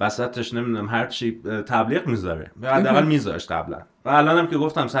وسطش نمیدونم هر چی تبلیغ میذاره، حداقل میذاشت قبلا و الان هم که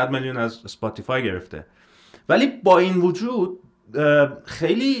گفتم 100 میلیون از اسپاتیفای گرفته. ولی با این وجود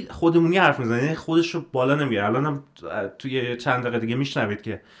خیلی خودمونی حرف میزنه، یعنی خودش رو بالا نمیگیره. الان هم توی چند دقیقه دیگه میشنوید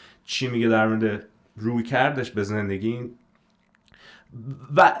که چی میگه در مورد روی کردش به زندگی.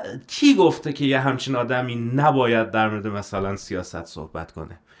 و کی گفته که یه همچین آدمی نباید در مورد مثلا سیاست صحبت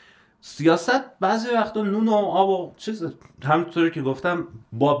کنه؟ سیاست بعضی وقتا نون و آب و چیز، همونطوری که گفتم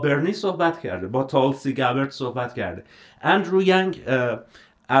با برنی صحبت کرده، با تالسی گابرت صحبت کرده. اندرو ینگ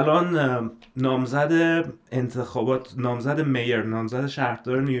الان نامزد انتخابات، نامزد میر، نامزد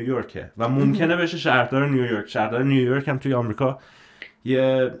شهردار نیویورکه و ممکنه بشه شهردار نیویورک. شهردار نیویورک هم توی آمریکا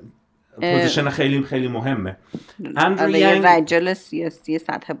یه پوزیشن خیلی خیلی مهمه. اندرو ینگ رجل سیاسی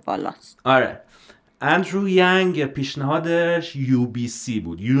سطح بالاست. آره. اندرو ینگ پیشنهادش UBC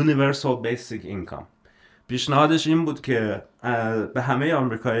بود، Universal Basic Income. پیشنهادش این بود که به همه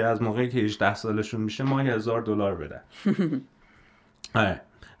آمریکایی از موقعی که 18 سالشون میشه ماهی $1000 بدن. آره.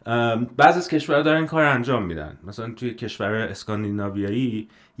 بعضی از کشورها دارن این کار انجام میدن. مثلا توی کشور اسکاندیناویایی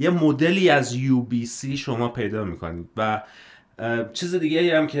یه مدلی از UBC شما پیدا میکنید. و چیز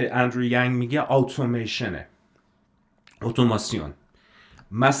دیگه هم که اندرو ینگ میگه اتوماسیونه، اتوماسیون.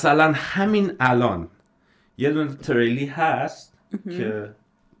 مثلا همین الان یه دونه تریلی هست که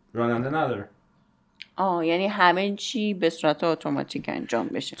راننده نداره. یعنی همه چی به صورت اتوماتیک انجام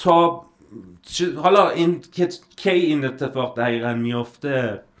بشه. تا حالا این کی این اتفاق دقیقا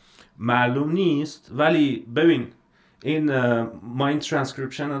میفته معلوم نیست، ولی ببین ما این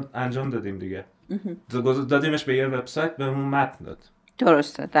ترانسکریپشن رو انجام دادیم دیگه، دادیمش به یه وبسایت، بهمون متن داد.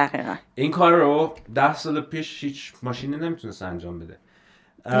 درسته، دقیقا. این کار رو 10 سال پیش هیچ ماشینی نمیتونست انجام بده.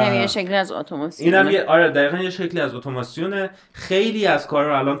 یعنی یه شکلی از اتوماسیون. اینم آره دقیقاً یه شکلی از اتوماسیونه. خیلی از کار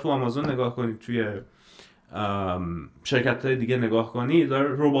رو الان تو آمازون نگاه کنید، توی شرکت‌های دیگه نگاه کنید،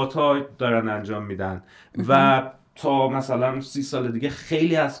 ربات‌ها دارن انجام میدن و تا مثلا 30 سال دیگه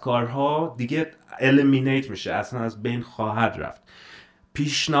خیلی از کارها دیگه الیمینیت میشه، اصلا از بین خواهد رفت.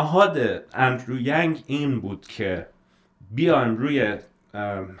 پیشنهاد اندرو ینگ این بود که بیایم روی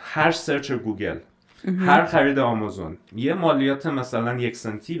هر سرچ گوگل، هر خرید آمازون یه مالیات مثلا 1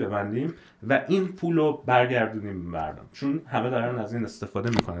 سنتی ببندیم و این پول رو برگردونیم به مردم، چون همه دارن از این استفاده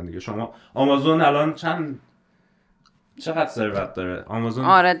میکنن دیگه. شما آمازون الان چقدر ثروت داره آمازون؟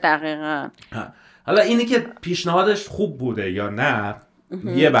 آره دقیقاً. حالا اینی که پیشنهادش خوب بوده یا نه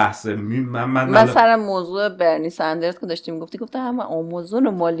یه بحثه. مثلا موضوع برنی سندرز که داشتیم گفته همه آمازون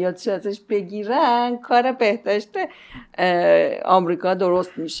و مالیاتش ازش بگیرن کار بهداشت آمریکا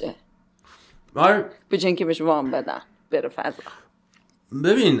درست میشه، به جای اینکه بهش وام بدن بره فضا.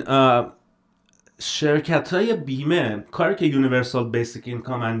 ببین شرکت‌های بیمه کاری که یونیورسال بیسیک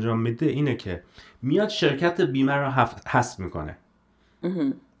اینکام انجام میده اینه که میاد شرکت بیمه رو حذف میکنه.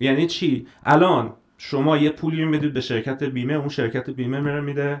 یعنی چی؟ الان شما یه پولی میدید به شرکت بیمه، اون شرکت بیمه میره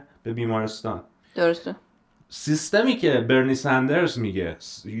میده به بیمارستان. درسته. سیستمی که برنی سندرز میگه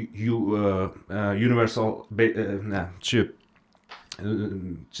یونیورسال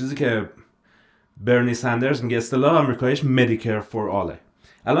چیزی که برنی سندرز میگه اصطلاح آمریکاییش مدیکر فور آله.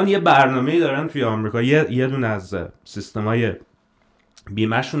 الان یه برنامه‌ای دارن توی آمریکا، یه دونه از سیستم‌های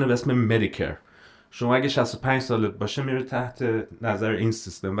بیمه‌شونه به اسم مدیکر. شما اگه 65 سالت باشه میره تحت نظر این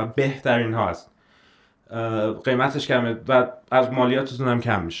سیستم و بهترین ها هست. قیمتش کمه و از مالیاتتون هم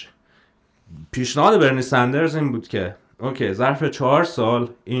کم میشه. پیشنهاد برنی سندرز این بود که اوکی ظرف 4 سال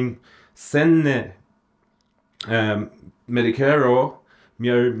این سن مدیکر رو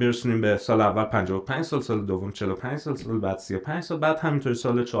میرسونیم به سال اول 55 سال، سال دوم 45 سال، سال بعد 35 سال، بعد همینطوری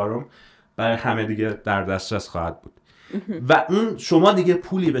سال چهارم برای همه دیگه در دسترس خواهد بود. و اون شما دیگه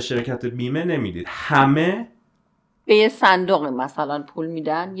پولی به شرکت بیمه نمیدید، همه به یه صندوق مثلا پول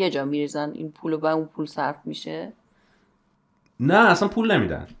میدن، یه جا میریزن این پولو و اون پول صرف میشه. نه اصلا پول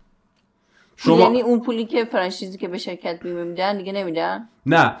نمیدن. یعنی اون پولی که فرانچیزی که به شرکت بیمه میدن دیگه نمیدن؟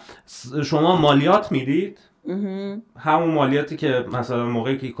 نه شما مالیات میدید، همون مالیاتی که مثلا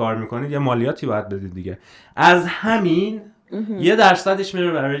موقعی که کار میکنید یه مالیاتی باید بدید دیگه، از همین 1%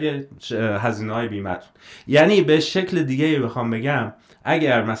 میره برای هزینه‌های بیمه‌تون. یعنی به شکل دیگه بخوام بگم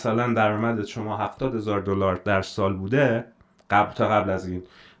اگر مثلا درآمدت شما $70,000 در سال بوده تا قبل از این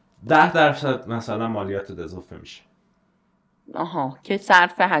 10% مثلا مالیات اضافه میشه. که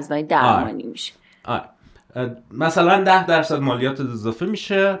صرف هزینه‌های درمانی میشه. مثلا 10% مالیات اضافه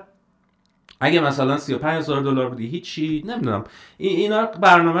میشه. اگه مثلا $35,000 بودی هیچی، نمیدونم. اینا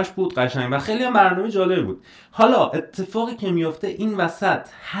برنامهش بود قشنگ و خیلی هم برنامه جالب بود. حالا اتفاقی که میفته این وسط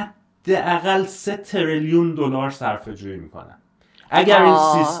حداقل $3 تریلیون صرفه جویی میکنن اگر این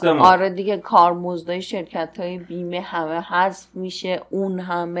سیستم آره دیگه کارمزدای شرکت‌های بیمه همه حذف میشه، اون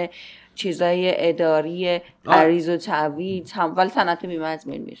همه چیزای اداری عریض و تعویض ولی صنعت بیمه از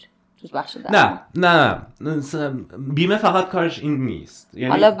بین میره. نه بیمه فقط کارش این نیست.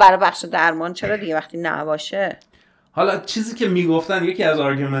 یعنی حالا برای بخش درمان چرا دیگه وقتی نباشه؟ حالا چیزی که میگفتن یکی از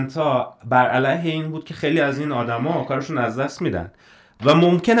آرگومنت ها بر علیه این بود که خیلی از این آدما کارشون از دست میدن. و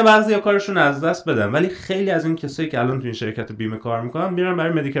ممکنه بعضی کارشون از دست بدن، ولی خیلی از این کسایی که الان تو این شرکت بیمه کار میکنن میرن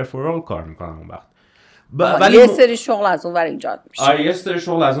برای مدیکر فور آل کار میکنن اون وقت. ولی یه سری شغل از اون ور ایجاد میشه. آره یه سری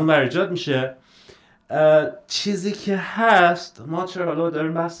شغل از اون ور ایجاد میشه. چیزی که هست، ما چرا حالا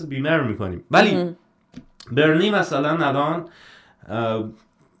داریم بحث بیمه رو میکنیم، ولی برنی مثلا الان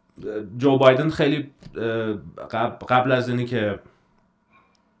جو بایدن خیلی قبل از اینی که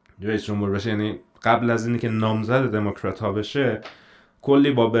رئیس جمهور بشه، یعنی قبل از اینی که نامزد دموکرات ها بشه،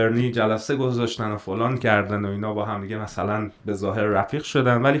 کلی با برنی جلسه گذاشتن و فلان کردن و اینا، با هم دیگه مثلا به ظاهر رفیق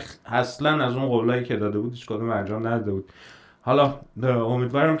شدن، ولی اصلا از اون قولایی که داده بود هیچ کدوم انجام نداده بود. حالا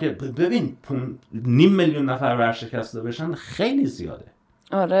امیدوارم که ببین 500,000 نفر ورشکسته بشن خیلی زیاده.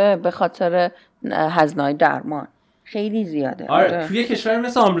 آره به خاطر هزینه‌های درمان خیلی زیاده. آره توی کشور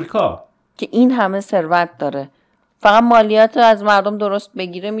مثل آمریکا که این همه ثروت داره، فقط مالیات از مردم درست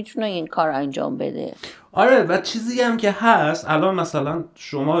بگیره میتونه این کار انجام بده. آره و چیزی هم که هست الان مثلا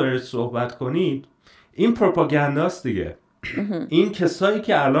شما دارید صحبت کنید، این پروپاگانداست دیگه. این کسایی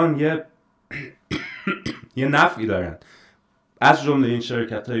که الان یه نفعی دارن، از جمله این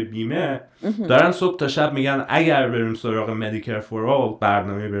شرکت‌های بیمه، دارن صبح تا شب میگن اگر بریم سراغ مدیکر فور آل،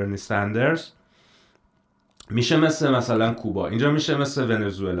 برنامه برنی سندرز، میشه مثلا کوبا، اینجا میشه مثل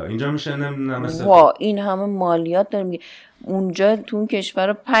ونزوئلا، اینجا میشه نمیدونم مثل این همه مالیات داره میگه. اونجا تو اون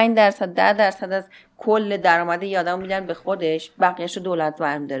کشور 5% 10% از کل درآمد یادم میدن به خودش، بقیه‌شو دولت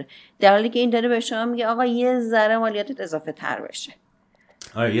برمی داره، در حالی که این داره به شما میگه آقا یه ذره مالیاتت اضافه تر بشه.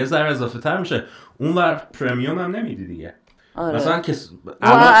 آره یه ذره اضافه تر میشه، اونور پرمیوم هم نمیدی دیگه. آره. مثلا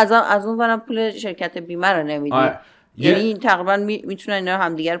از اون ورم پول شرکت بیمه رو نمیدی. آره. یعنی تقریبا میتونن اینا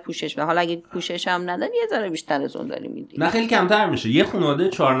همدیگر پوشش بدن. حالا اگه پوشش هم ندن یه ذره بیشتر از اون داری میدی. نه خیلی کمتر میشه. یه خانواده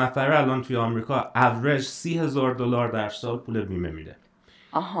 4 نفره الان توی آمریکا اوریج $30,000 در سال پول بیمه میده.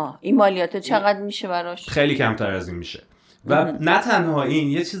 آها این مالیات چقدر میشه براش؟ خیلی کمتر از این میشه. و نه تنها این،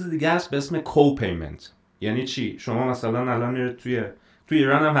 یه چیز دیگه هست به اسم کوپیمنت. یعنی چی؟ شما مثلا الان میره توی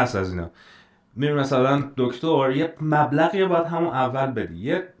ایران هم هست از اینا، میره مثلا دکتر، یه مبلغی باید همون اول بدی،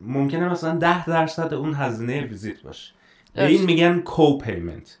 یه ممکنه مثلا 10% اون هزینه ویزیت باشه، به این میگن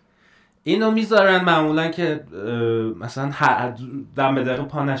کوپیمنت. اینو میذارن معمولا که مثلا دم به دقیقه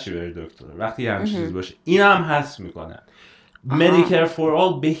پا نشی بری دکتر وقتی هم چیزی باشه، این هم حذف میکنن. مدیکر فور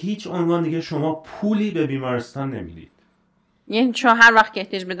آل به هیچ عنوان دیگه شما پولی به بیمارستان نمیدید، یعنی چون هر وقت که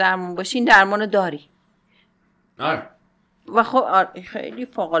احتیاج به درمان باشین درمان داری. آره. و خب خیلی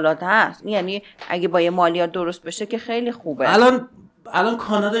فوق‌العاده هست، یعنی اگه با یه مالیات درست بشه که خیلی خوبه. الان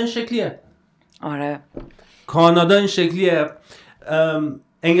کانادا این شکلیه. آره کانادا این شکلیه،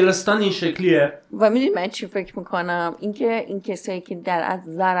 انگلستان این شکلیه. و میدونی من چی فکر میکنم؟ اینکه این کسایی که در از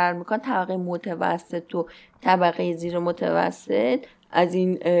ضرر میکنن، طبقه متوسط و طبقه زیر متوسط، از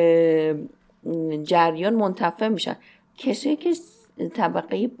این جریان منتفع میشن. کسایی که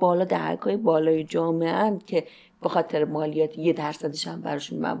طبقه بالا، دهکای بالای جامعه اند که به خاطر مالیات 1% هم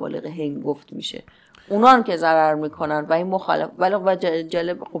براشون مبالغ هنگفت میشه، اونا هم که ضرر میکنن و این مخالف. ولی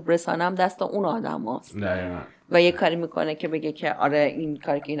جالب خب رسانه هم دست اون آدم هست و یه کاری میکنه که بگه که آره این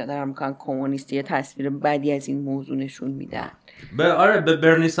کاری که اینا دارن میکنن کمونیستی، یه تصویر بدی از این موضوع نشون میدن. به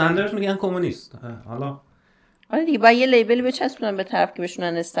برنی سندرز میگن کمونیست. حالا آره دیگه باید یه لیبلی بچسبونن به طرف که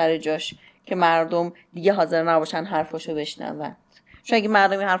بشونن سر جاش، که مردم دیگه حاضر نباشن حرفاشو بشنون. چون اگه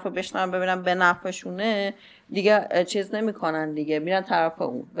مردم این حرفو بشنون ببینن به نفعشونه، دیگه چیز نمیکنن دیگه، میرن طرف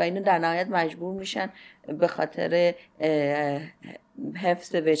اون و اینو در نهایت مجبور میشن به خاطر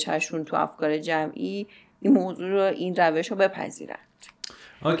حفظ وجهشون تو افکار جمعی این موضوع رو، این روش رو بپذیرن.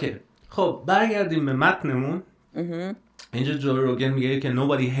 اوکی خب برگردیم به متنمون. اینجا جو روگن میگه که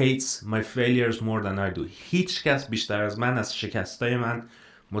nobody hates my failures more than I do. هیچ کس بیشتر از من از شکستای من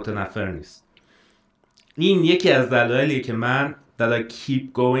متنفر نیست. این یکی از دلایلیه که من that I keep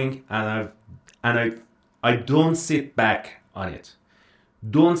going and I don't sit back on it.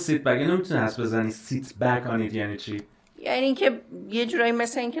 Don't sit back اینو میتونی حس بزنی sit back on it یعنی چی؟ یعنی اینکه یه جورایی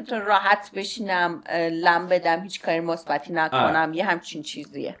مثل این که تو راحت بشینم لم بدم هیچ کاری مثبتی نکنم، یه همچین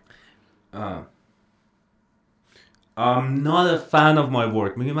چیزیه. I'm not a fan of my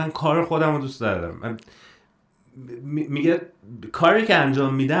work. میگه من کار خودم رو دوست دارم. میگه کاری که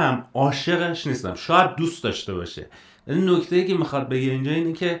انجام میدم عاشقش نیستم. شاید دوست داشته باشه. نکته‌ای که میخواد بگه اینجا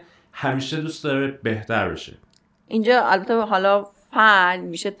اینه که همیشه دوست داره بهتر بشه. اینجا البته حالا فن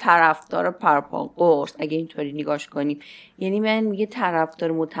میشه طرفدار پرپا قرص اگه اینطوری نگاش کنیم. یعنی من میگه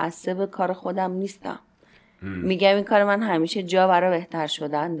طرفدار متعصب کار خودم نیستم. میگم این کار من همیشه جا برای بهتر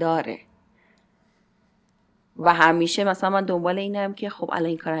شدن داره. و همیشه مثلا من دنبال اینم که خب الان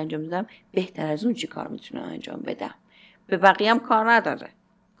این کار انجام دادم، بهتر از اون چی کار میتونم انجام بدم. به بقیه هم کار نداره،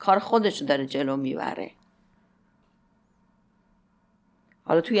 کار خودشو داره جلو میبره.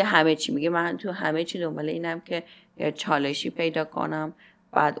 حالا توی همه چی میگه من تو همه چی دنبال اینم که چالشی پیدا کنم،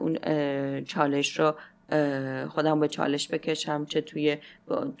 بعد اون چالش رو خودم به چالش بکشم، چه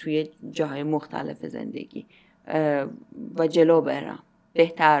توی جاهای مختلف زندگی و جلو برم،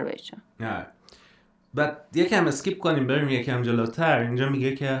 بهتر بشم. بعد یکم اسکیپ کنیم بریم یکم جلوتر. اینجا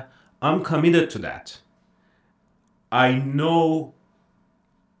میگه که I'm committed to that. I know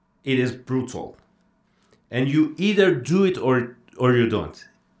it is brutal and you either do it or you don't.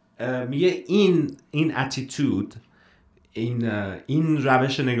 میگه این اتیتود، این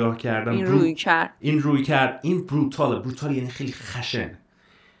روش نگاه کردن، این روی کرد این بروتال یعنی خیلی خشن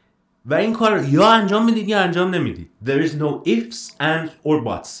و این کار یا انجام میدید یا انجام نمیدید. There is no ifs and or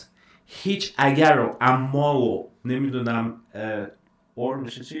buts. هیچ اگر و اما و نمیدونم اور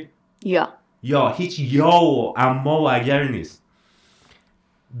میشه چی؟ یا هیچ یا و اما و اگر نیست.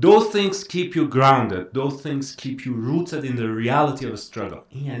 Those things keep you grounded. Those things keep you rooted in the reality of a struggle.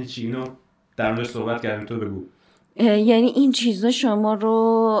 این یعنی چی؟ اینو در موردش صحبت کردیم، تو بگو. یعنی این چیزا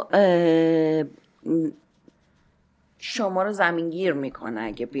شما رو زمینگیر میکنه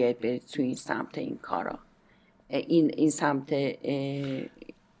اگه بیاید برید تو این سمت این کارا، این سمت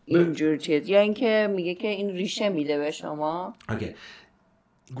اینجور چیز، یا اینکه میگه که این ریشه میده به شما. اوکی.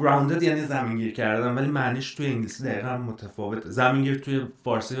 grounded یعنی زمینگیر کردن، ولی معنیش توی انگلیسی دقیقا متفاوته. زمینگیر توی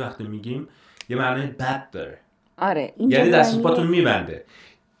فارسی وقتی میگیم یه معنی بد داره. آره. یعنی دست و پاتون میبنده.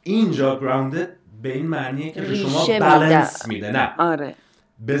 اینجا grounded به این معنیه که به شما بالانس میده. نه. آره.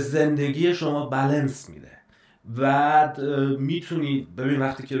 به زندگی شما بالانس میده. و میتونی ببین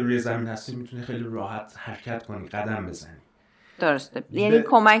وقتی که روی زمین هستی میتونی خیلی راحت حرکت کنی، قدم بزنی. درسته. یعنی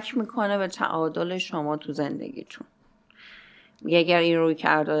کمک میکنه به تعادل شما تو زندگیتون. اگر این روی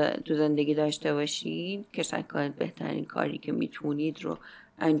کرده تو زندگی داشته باشید که سعی کنید بهترین کاری که میتونید رو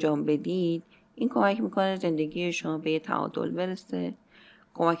انجام بدید، این کمک میکنه زندگی شما به یه تعادل برسه،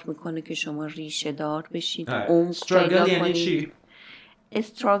 کمک میکنه که شما ریشه دار بشید، عمق پیدا کنید. یعنی چی؟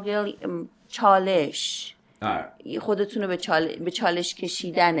 استراگل، چالش. خودتون رو به چالش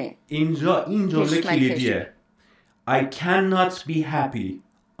کشیدنه. اینجا این جمله کلیدیه. I cannot be happy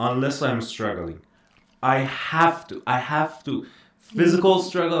unless I'm struggling. I have to physical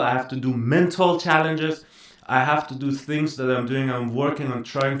struggle, I have to do mental challenges, I have to do things that I'm doing, I'm working on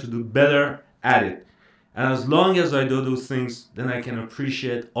trying to do better at it. And as long as I do those things, then I can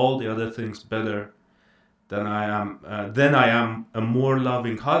appreciate all the other things better. Then I am a more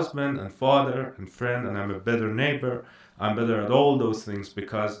loving husband and father and friend, and I'm a better neighbor. I'm better at all those things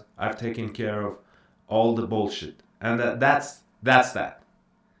because I've taken care of all the bullshit. And that's that.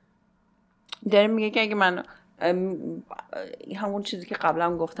 داره میگه که اگه من همون چیزی که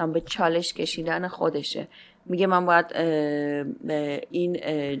قبلا گفتم به چالش کشیدن خودشه، میگه من باید این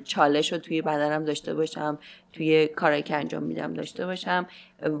چالش رو توی بدنم داشته باشم، توی کارایی که انجام میدم داشته باشم،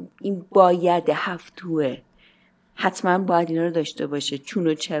 این باید هفتوه، حتما باید اینا رو داشته باشه، چون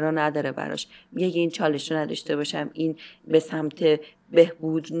و چرا نداره براش. میگه اگه این چالش رو نداشته باشم، این به سمت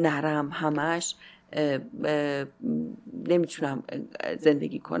بهبود نرم همش، نمیتونم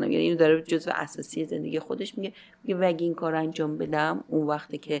زندگی کنم. یعنی اینو داره جزو اساسی زندگی خودش میگه و اگه این کار انجام بدم، اون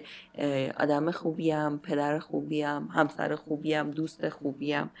وقته که آدم خوبیم، پدر خوبیم، همسر خوبیم، دوست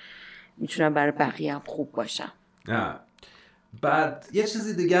خوبیم، میتونم برای بقیه هم خوب باشم. بعد یه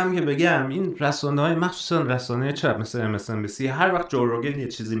چیزی دیگه هم که بگم، این رسانه‌های مخصوصا رسانه چپ مثل MSNBC هر وقت جو روگن یه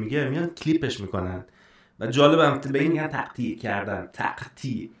چیزی میگه میان کلیپش میکنن و جالبم به این میگن تقطیع کردن.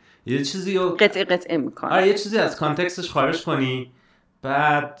 یه چیزی رو قطعه میکنه، یه چیزی از کانتکستش خارج کنی،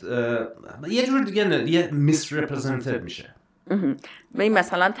 بعد یه جور دیگه یه misrepresented میشه. ببین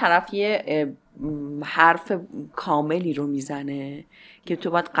مثلا طرف یه حرف کاملی رو میزنه که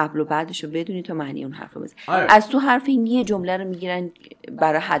تو باید قبل و بعدش رو بدونی تا معنی اون حرف رو بزنی. از تو حرف این یه جمله رو میگیرن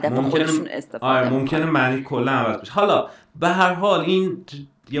برای هدف خودشون استفاده میکنن. ممکنه معنی کلا عوض بشه. حالا به هر حال این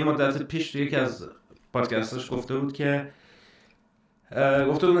یه مدت پیش یکی از پادکستاش گفته بود که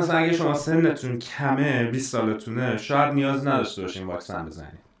مثلا اگه شما سنتون کمه، 20 سالتونه، شاید نیاز نداشته باشین واکسن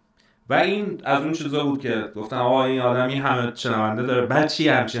بزنید. و این از اون چیزا بود که گفتن آقا این آدمی همه شنونده داره، بعد چی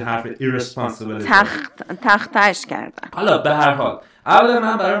همچین حرف irresponsibility تختش کردن. حالا به هر حال اولا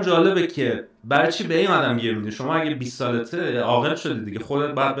من برام جالبه که برای چی به این آدم گیر میدی؟ شما اگه 20 سالته عاقل شدی دیگه،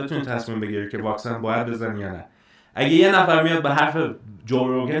 خودت باید بتونی تصمیم بگیری که واکسن باید بزنی یا نه. اگه یه نفر میاد به حرف جو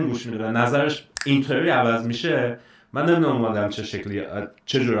روگن گوش میده و نظرش اینطوری عوض میشه، من نمیدونم آدم چه شکلی،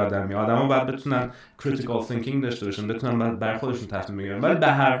 چه جور آدمی. آدما باید بتونن critical thinking داشته باشن، بتونن برای خودشون تصمیم بگیرن. ولی به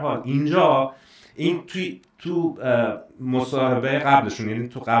هر حال اینجا این تو مصاحبه قبلشون، یعنی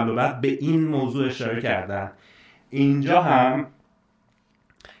تو قبل و بعد به این موضوع اشاره کردن. اینجا هم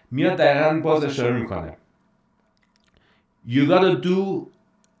میاد دقیقاً باز اشاره میکنه. You gotta do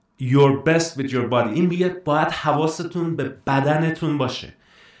your best with your body. این میگه باید حواستون به بدنتون باشه.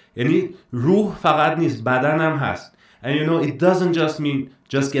 یعنی روح فقط نیست، بدن هم هست. And you know it doesn't just mean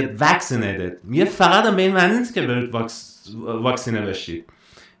just get vaccinated. میگه فقط هم به این معنی نیست که برید واکسینه بشید.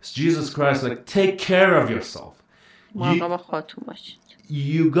 Jesus Christ, like take care of yourself. مراقب خودتون باشید.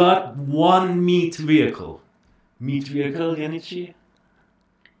 You got one meat vehicle. Meat vehicle یعنی چی؟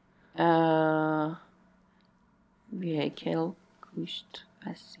 ویکل گوشت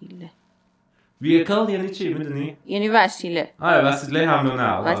وسیله. vehicle یعنی چی میدونی؟ یعنی وسیله. آره وسیله حمل و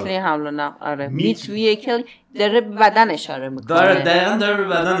نقل. وسیله حمل و نقل. آره. میت ویکل داره به بدن اشاره میکنه. داره به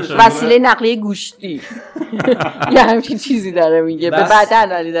بدن اشاره میکنه. وسیله نقلیه گوشتی. یه همچین چیزی داره میگه. به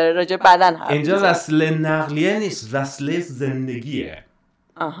بدن ولی داره راجع بدن حرف. اینجا وسیله نقلیه نیست، وسیله زندگیه.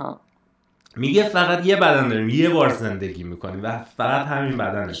 آها. میگه فقط یه بدن داریم، یه بار زندگی میکنیم و فقط همین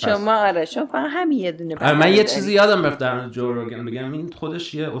بدنه. شما آره شما فقط همین یه دونه بدن. من یه چیزی یادم رفت در مورد جو روگن بگم، این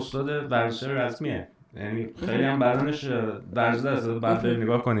خودش یه استاد ورزش رسمیه، یعنی خیلی هم بدنش ورزش است، بعد برید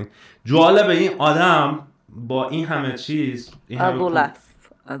نگاه کنید. جالبه این آدم با این همه چیز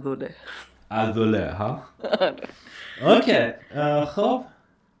عضله ها. اوکی خب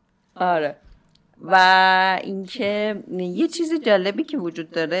آره. و اینکه یه چیز جالبی که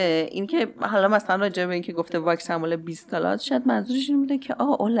وجود داره این که حالا مثلا راجع به این که گفته واکسن مال 20 سالات، شاید منظورش این بوده که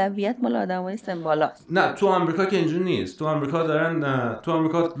اولویت مال آدمای سن بالاست. نه تو آمریکا که اینجوری نیست. تو آمریکا دارن تو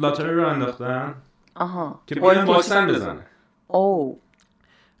آمریکا لاتاری رو انداختن که بیان واکسن بزنن.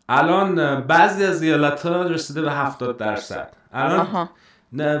 الان بعضی از ایالت‌ها رسیده به 70%. الان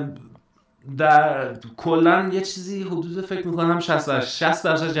در کلا یه چیزی حدود فکر میکنم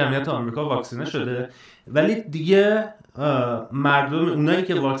 60% جمعیت آمریکا واکسینه شده، ولی دیگه مردم اونایی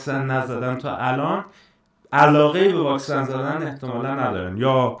که واکسن نزدن تا الان علاقه به واکسن زدن احتمالا ندارن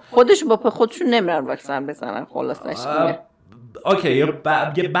یا خودشون نمیرن واکسن بزنن. خلاصش میگه اوکی یه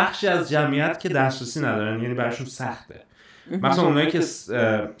بخشی از جمعیت که دسترسی ندارن، یعنی براشون سخته. مثلا اونایی که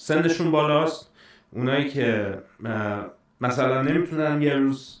سنشون بالاست، اونایی که مثلا نمیتونن یه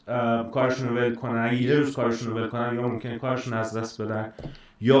روز کارشون رو ول کنن، یه روز کارشون رو ول کنن یا ممکنه کارشون از دست بدن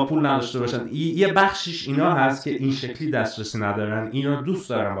یا پول نداشته باشن. یه بخشش اینا هست که این شکلی دسترسی ندارن، اینا دوست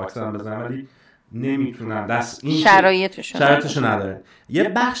دارن واکسن بزنن ولی نمیتونن، این شرایطشو ندارن. یه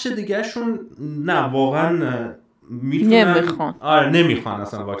بخش دیگه شون نه واقعا میتونن نمیخوان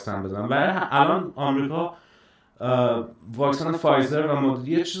اصلا واکسن بزنن. برای الان آمریکا واکسن فایزر و مودرنا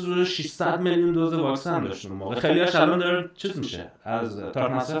یه چیز رو 600 میلیون دوز واکسن داشت اون موقع. خیلی هاش الان داره چیز میشه، از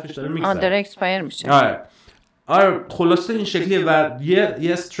تاریخ مصرفش داره میگذره، داره اکسپایر میشه. آره خلاصه این شکلیه و یه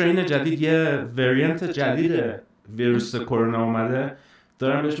استرین جدید، یه وریانت جدید ویروس کرونا اومده،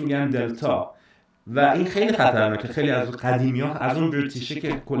 دارن بهش میگن دلتا و این خیلی خطرناکه. خیلی از قدیمی‌ها، از اون بریتیشه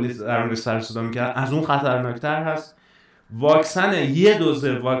که کلی در اون سر صدا می‌کرد، از اون خطرناکتر هست. واکسن یه دوز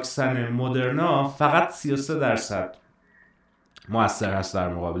واکسن مودرنا فقط 33% مؤثر هست در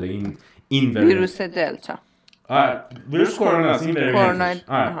مقابل این ویروس دلتا. ویروس کرونا است این وریانت.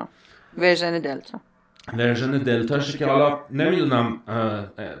 ورژن دلتاشه که حالا نمیدونم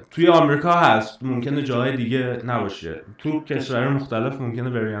توی آمریکا هست، ممکنه جاهای دیگه نباشه، تو کشورهای مختلف ممکنه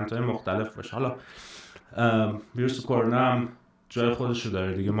وریانت های مختلف باشه. حالا ویروس کرونا هم جای خودش رو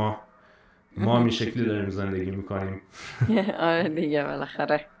داره دیگه، ما این شکلی داریم زندگی میکنیم. آره دیگه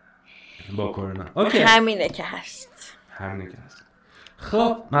بالاخره با کرونا. همینه که هست.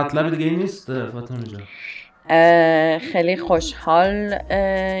 خب مطلب دیگه نیست فاطمه جان؟ خیلی خوشحال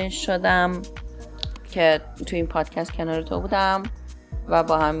شدم که تو این پادکست کنار تو بودم و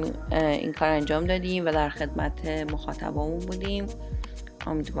با هم این کار انجام دادیم و در خدمت مخاطبامون بودیم.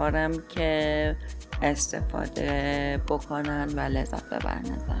 امیدوارم که استفاده بکنن و لذت ببرن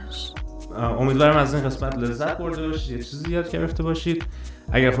ازش. امیدوارم از این قسمت لذت برده باشید، یه چیزی یاد گرفته باشید.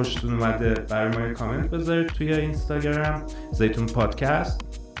 اگر خوشتون اومده برای ما کامنت بذارید توی اینستاگرام زیتون پادکست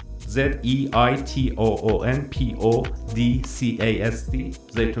ZEITOONPODCAST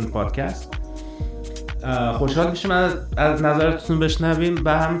زیتون پادکست. خوشحال میشیم از نظرتون بشنویم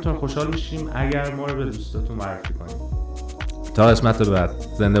و همینطور خوشحال میشیم اگر ما رو به دوستاتون معرفی کنیم. تا قسمت بعد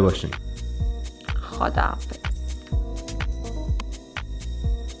زنده باشین. خداحافظ.